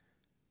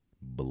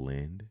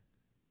 Blend.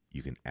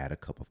 You can add a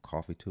cup of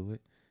coffee to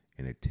it,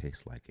 and it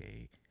tastes like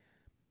a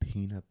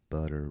peanut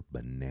butter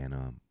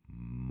banana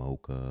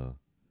mocha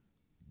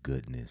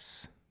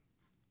goodness.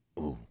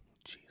 Ooh,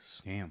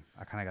 jeez. Damn,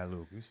 I kind of got a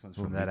little goosebumps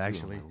from that,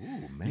 actually. Like,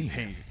 ooh,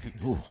 man.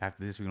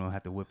 After this, we're going to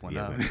have to whip one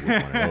up. We're gonna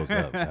whip one of those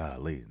up.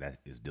 Golly, that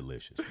is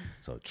delicious.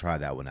 So try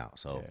that one out.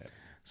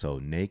 So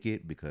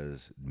naked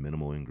because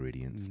minimal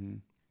ingredients.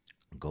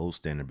 Gold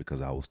Standard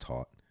because I was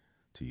taught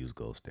to use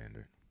Gold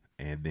Standard.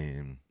 And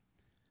then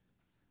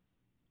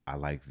I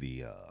like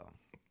the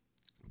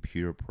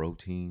pure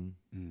protein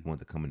one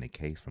that come in a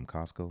case from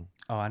Costco.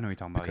 Oh, I know what you're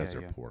talking about. Because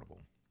they're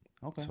portable.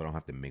 Okay. So I don't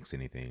have to mix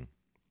anything.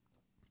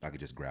 I could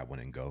just grab one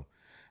and go.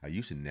 I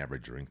used to never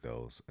drink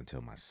those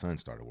until my son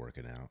started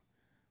working out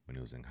when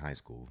he was in high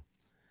school.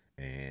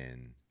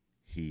 And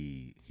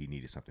he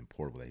needed something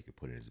portable that he could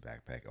put in his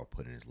backpack or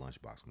put in his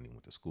lunchbox when he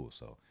went to school.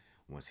 So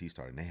once he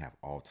started, they have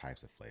all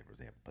types of flavors.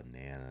 They have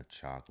banana,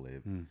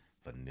 chocolate,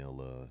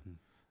 vanilla,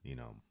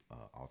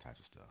 all types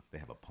of stuff. They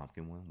have a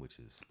pumpkin one, which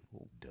is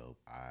dope.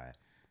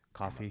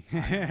 Coffee.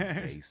 I'm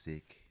a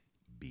basic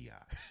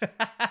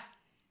biatch.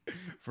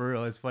 For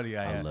real, it's funny.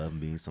 I love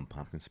me some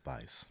pumpkin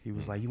spice. He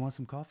was like, "You want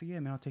some coffee? Yeah,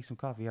 man, I'll take some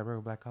coffee. Yeah,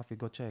 regular black coffee.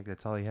 Go check.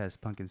 That's all he has,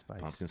 pumpkin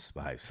spice." Pumpkin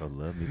spice. I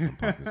love me some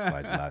pumpkin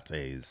spice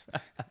lattes.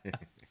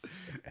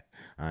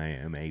 I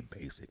am a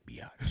basic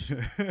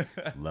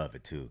biatch. Love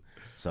it too.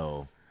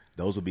 So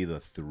those would be the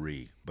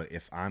 3. But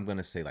if I'm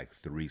gonna say like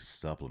 3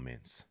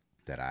 supplements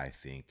that I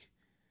think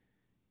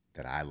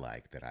that I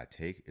like that I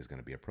take, is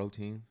gonna be a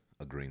protein,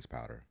 a greens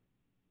powder,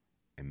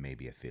 and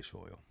maybe a fish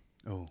oil.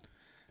 Oh.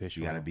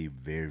 You got to be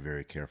very,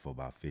 very careful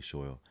about fish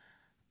oil.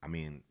 I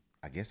mean,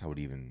 I guess I would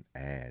even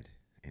add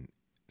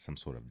some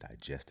sort of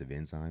digestive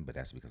enzyme, but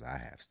that's because I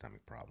have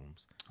stomach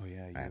problems. Oh,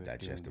 yeah. I have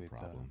digestive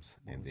problems.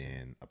 And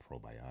then a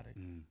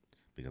probiotic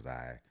because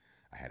I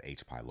had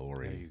H.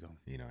 pylori. There you go.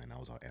 And I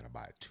was on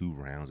 2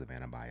 rounds of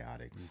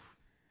antibiotics. Oof.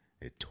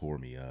 It tore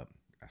me up.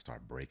 I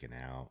started breaking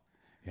out.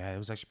 Yeah, it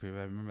was actually pretty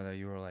bad. I remember that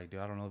you were like, dude,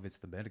 I don't know if it's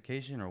the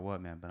medication or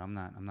what, man, but I'm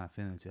not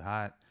feeling too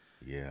hot.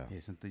 Yeah. Yeah,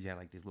 sometimes you had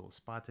like these little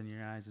spots in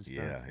your eyes and stuff.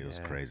 Yeah, it was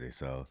crazy.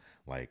 So,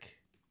 like,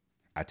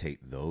 I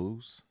take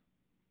those,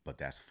 but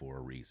that's for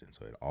a reason.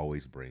 So it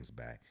always brings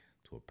back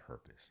to a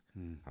purpose.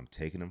 I'm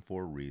taking them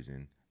for a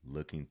reason,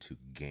 looking to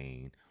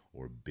gain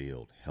or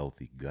build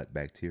healthy gut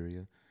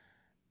bacteria,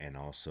 and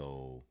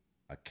also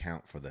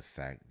account for the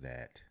fact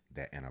that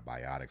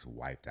antibiotics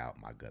wiped out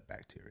my gut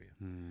bacteria.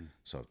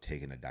 So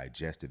taking a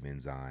digestive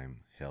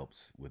enzyme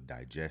helps with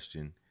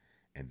digestion,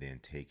 and then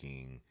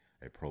taking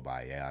a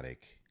probiotic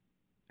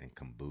and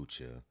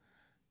kombucha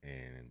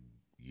and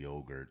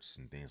yogurts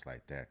and things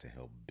like that to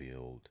help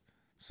build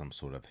some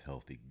sort of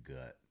healthy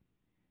gut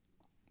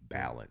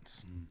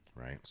balance,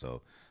 right?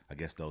 So I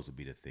guess those would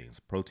be the things.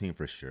 Protein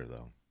for sure,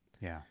 though.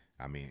 Yeah.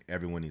 I mean,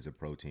 everyone needs a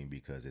protein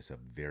because it's a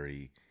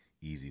very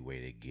easy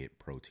way to get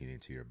protein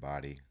into your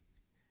body.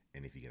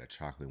 And if you get a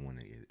chocolate one,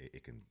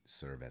 it can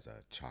serve as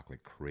a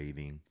chocolate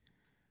craving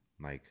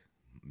like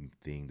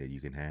thing that you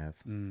can have.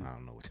 I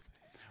don't know what.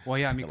 Well,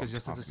 yeah, I mean, because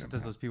just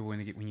those people when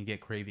you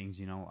get cravings,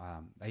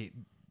 I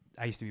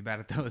used to be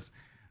bad at those,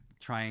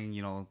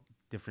 trying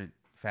different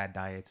fad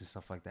diets and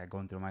stuff like that,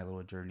 going through my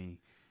little journey.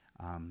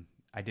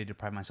 I did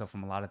deprive myself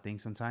from a lot of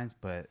things sometimes,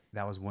 but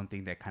that was one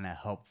thing that kind of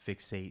helped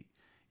fixate,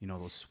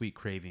 those sweet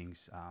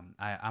cravings.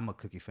 I'm a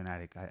cookie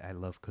fanatic. I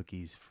love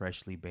cookies,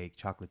 freshly baked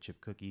chocolate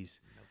chip cookies.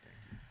 No, thank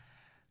you.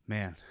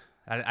 Man,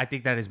 I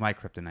think that is my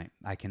kryptonite.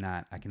 I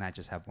cannot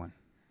just have one.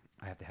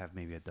 I have to have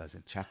maybe a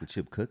dozen. Chocolate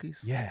chip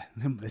cookies? Yeah,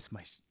 that's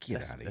my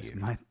Get out of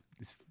here.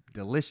 It's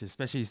delicious,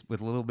 especially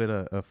with a little bit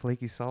of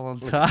flaky salt on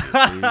top.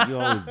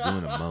 You're always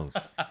doing the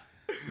most.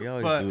 You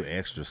always do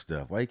extra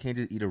stuff. Why you can't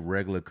just eat a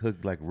regular cookie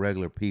like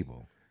regular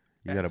people?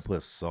 You gotta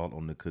put salt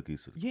on the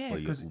cookies for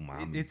your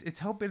umami. It's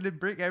helping to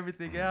bring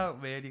everything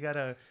out, man. You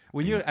gotta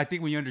I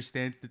think when you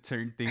understand the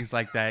certain things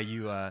like that,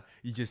 you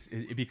just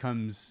it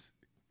becomes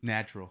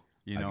natural.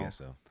 I guess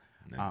so.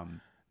 No,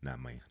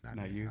 not me.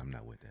 Not you. I'm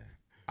not with that.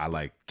 I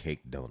like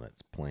cake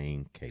donuts,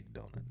 plain cake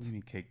donuts. What do you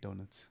mean cake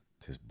donuts?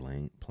 Just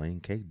plain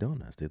cake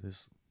donuts. They're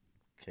just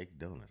cake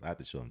donuts. I have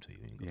to show them to you.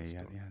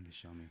 Yeah, to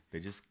show me.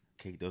 They're just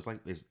cake donuts.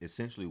 It's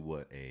essentially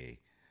what a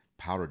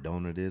powdered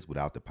donut is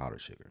without the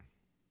powdered sugar.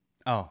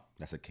 Oh,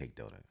 that's a cake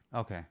donut.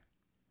 Okay.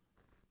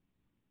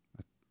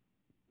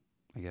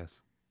 I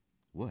guess.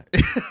 What?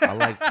 I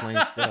like plain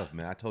stuff,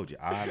 man. I told you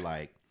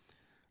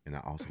and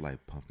I also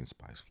like pumpkin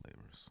spice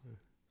flavors.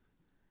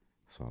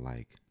 So I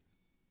like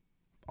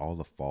all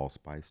the fall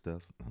spice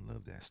stuff. I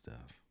love that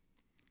stuff.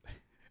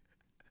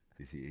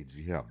 Did you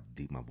hear how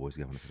deep my voice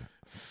got when I said that?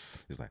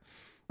 It's like,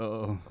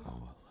 oh, I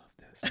love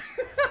that stuff.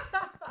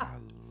 I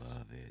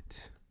love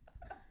it.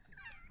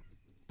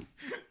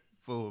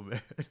 Full,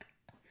 man.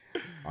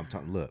 I'm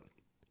talking, look,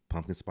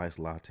 pumpkin spice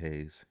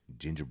lattes,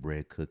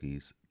 gingerbread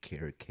cookies,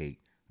 carrot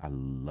cake. I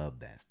love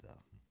that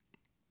stuff.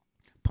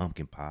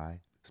 Pumpkin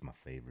pie is my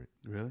favorite.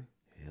 Really?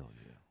 Hell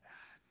yeah.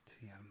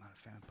 See, I'm not a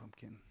fan of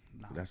pumpkin.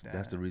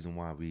 That's the reason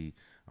why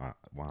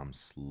I'm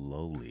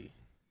slowly.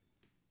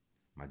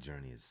 My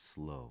journey is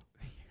slow.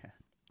 Yeah.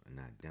 And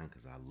not done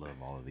because I love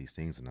all of these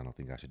things and I don't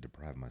think I should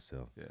deprive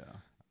myself. Yeah.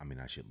 I mean,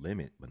 I should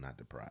limit, but not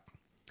deprive.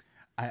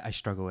 I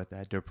struggle with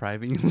that.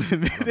 Depriving and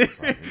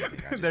limiting.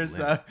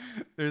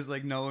 There's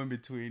like no in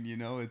between,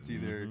 It's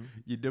either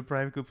you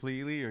deprive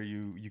completely or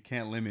you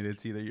can't limit.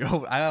 It's either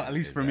at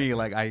least for me,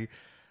 like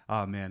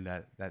oh man,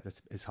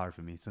 that's it's hard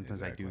for me.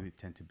 Sometimes I do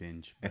tend to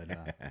binge,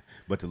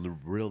 but to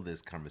reel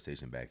this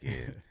conversation back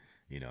in,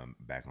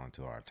 back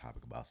onto our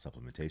topic about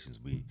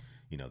supplementations, we,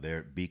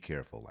 be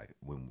careful. Like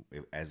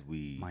as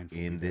we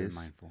end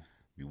this,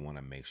 we want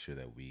to make sure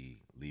that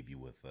we leave you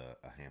with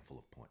a handful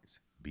of points.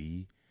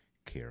 Be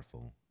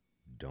careful.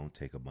 Don't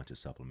take a bunch of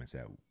supplements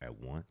at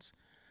once.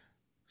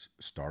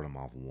 Start them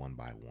off one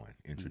by one.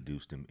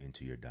 Introduce them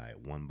into your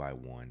diet one by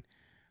one.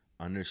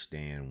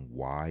 Understand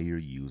why you're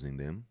using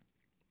them.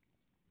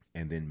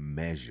 And then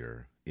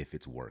measure if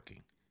it's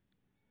working.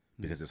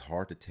 Because it's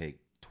hard to take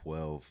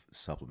 12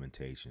 supplements,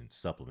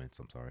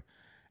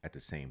 at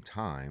the same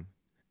time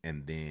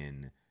and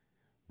then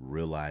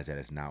realize that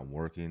it's not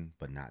working,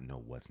 but not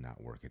know what's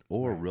not working.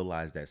 Or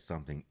realize that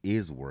something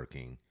is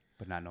working,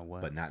 but not know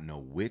what. But not know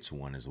which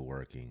one is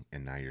working.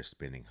 And now you're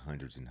spending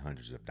hundreds and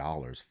hundreds of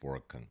dollars for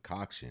a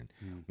concoction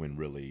when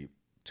really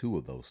two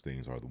of those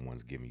things are the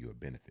ones giving you a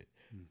benefit.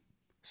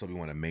 So we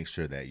want to make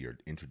sure that you're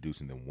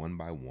introducing them one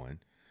by one,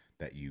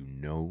 that you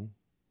know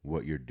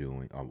what you're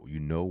doing, you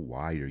know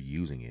why you're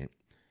using it,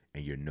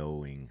 and you're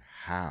knowing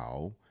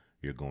how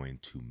you're going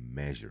to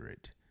measure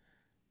it.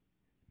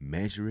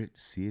 Measure it,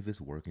 see if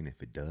it's working.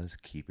 If it does,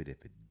 keep it.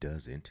 If it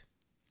doesn't,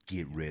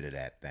 get rid of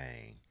that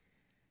thing.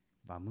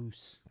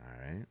 Vamos. All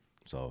right.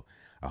 So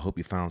I hope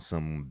you found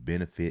some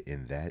benefit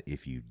in that.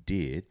 If you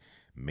did,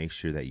 make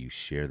sure that you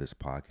share this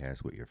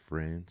podcast with your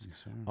friends.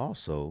 Yes, sir.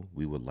 Also,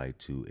 we would like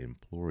to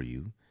implore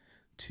you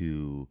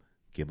to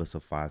give us a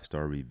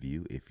 5-star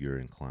review if you're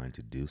inclined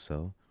to do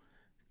so.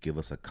 Give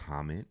us a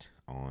comment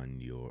on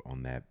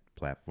that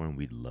platform.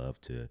 We'd love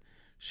to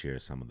share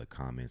some of the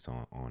comments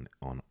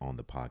on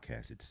the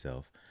podcast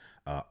itself.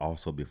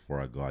 Also,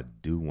 before I go, I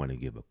do want to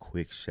give a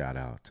quick shout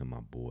out to my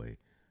boy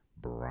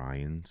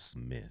Brian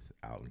Smith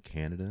out in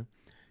Canada.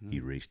 He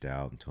reached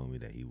out and told me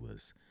that he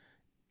was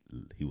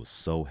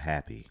so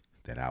happy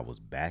that I was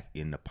back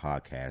in the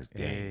podcast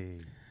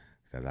game.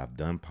 Because I've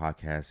done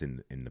podcasts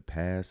in the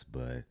past,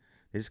 but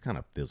it just kind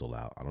of fizzled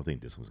out. I don't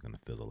think this one's going to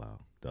fizzle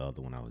out. The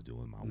other one I was doing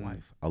with my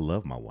wife. I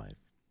love my wife.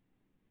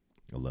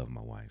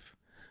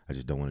 I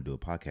just don't want to do a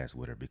podcast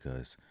with her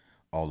because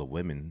all the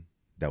women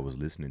that was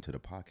listening to the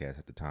podcast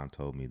at the time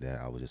told me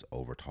that I was just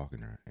over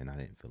talking her, and I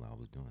didn't feel I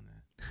was doing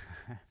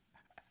that.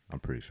 I'm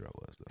pretty sure I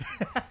was, though.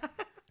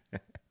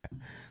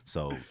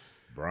 So,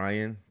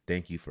 Brian,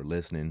 thank you for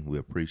listening. We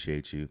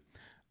appreciate you.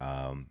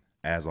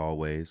 As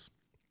always,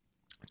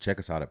 check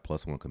us out at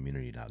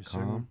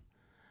plus1community.com.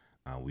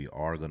 We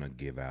are going to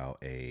give out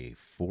a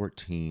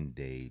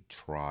 14-day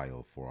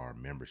trial for our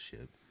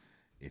membership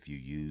if you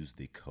use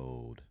the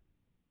code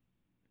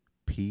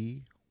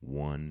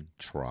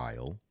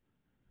P1Trial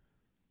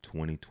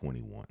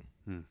 2021.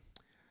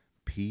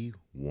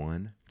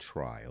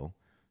 P1Trial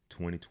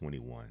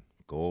 2021.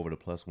 Go over to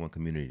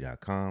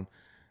plus1community.com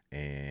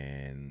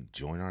and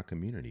join our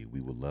community.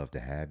 We would love to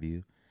have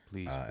you.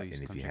 Please, And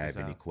if come you check have us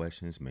any out.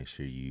 questions, make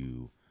sure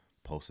you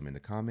post them in the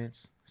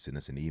comments. Send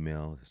us an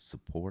email,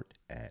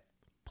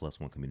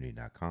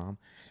 support@plusoncommunity.com,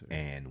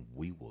 and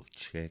we will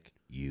check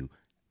you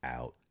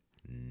out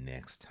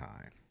next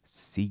time.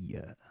 See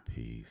ya.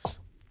 Peace.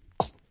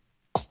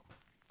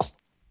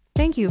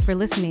 Thank you for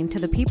listening to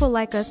the People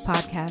Like Us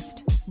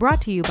podcast,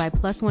 brought to you by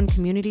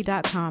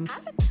PlusOneCommunity.com.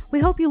 We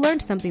hope you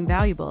learned something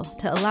valuable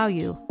to allow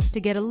you to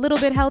get a little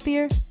bit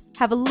healthier,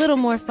 have a little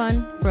more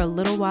fun for a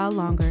little while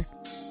longer.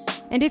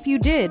 And if you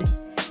did,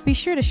 be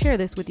sure to share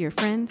this with your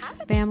friends,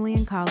 family,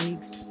 and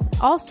colleagues.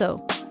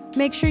 Also,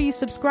 make sure you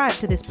subscribe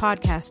to this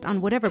podcast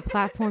on whatever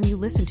platform you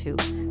listen to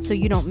so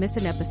you don't miss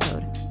an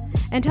episode.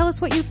 And tell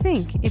us what you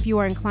think if you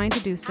are inclined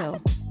to do so.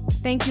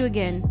 Thank you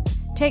again.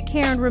 Take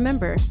care, and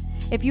remember,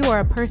 if you are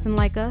a person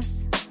like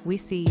us, we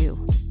see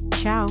you.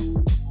 Ciao.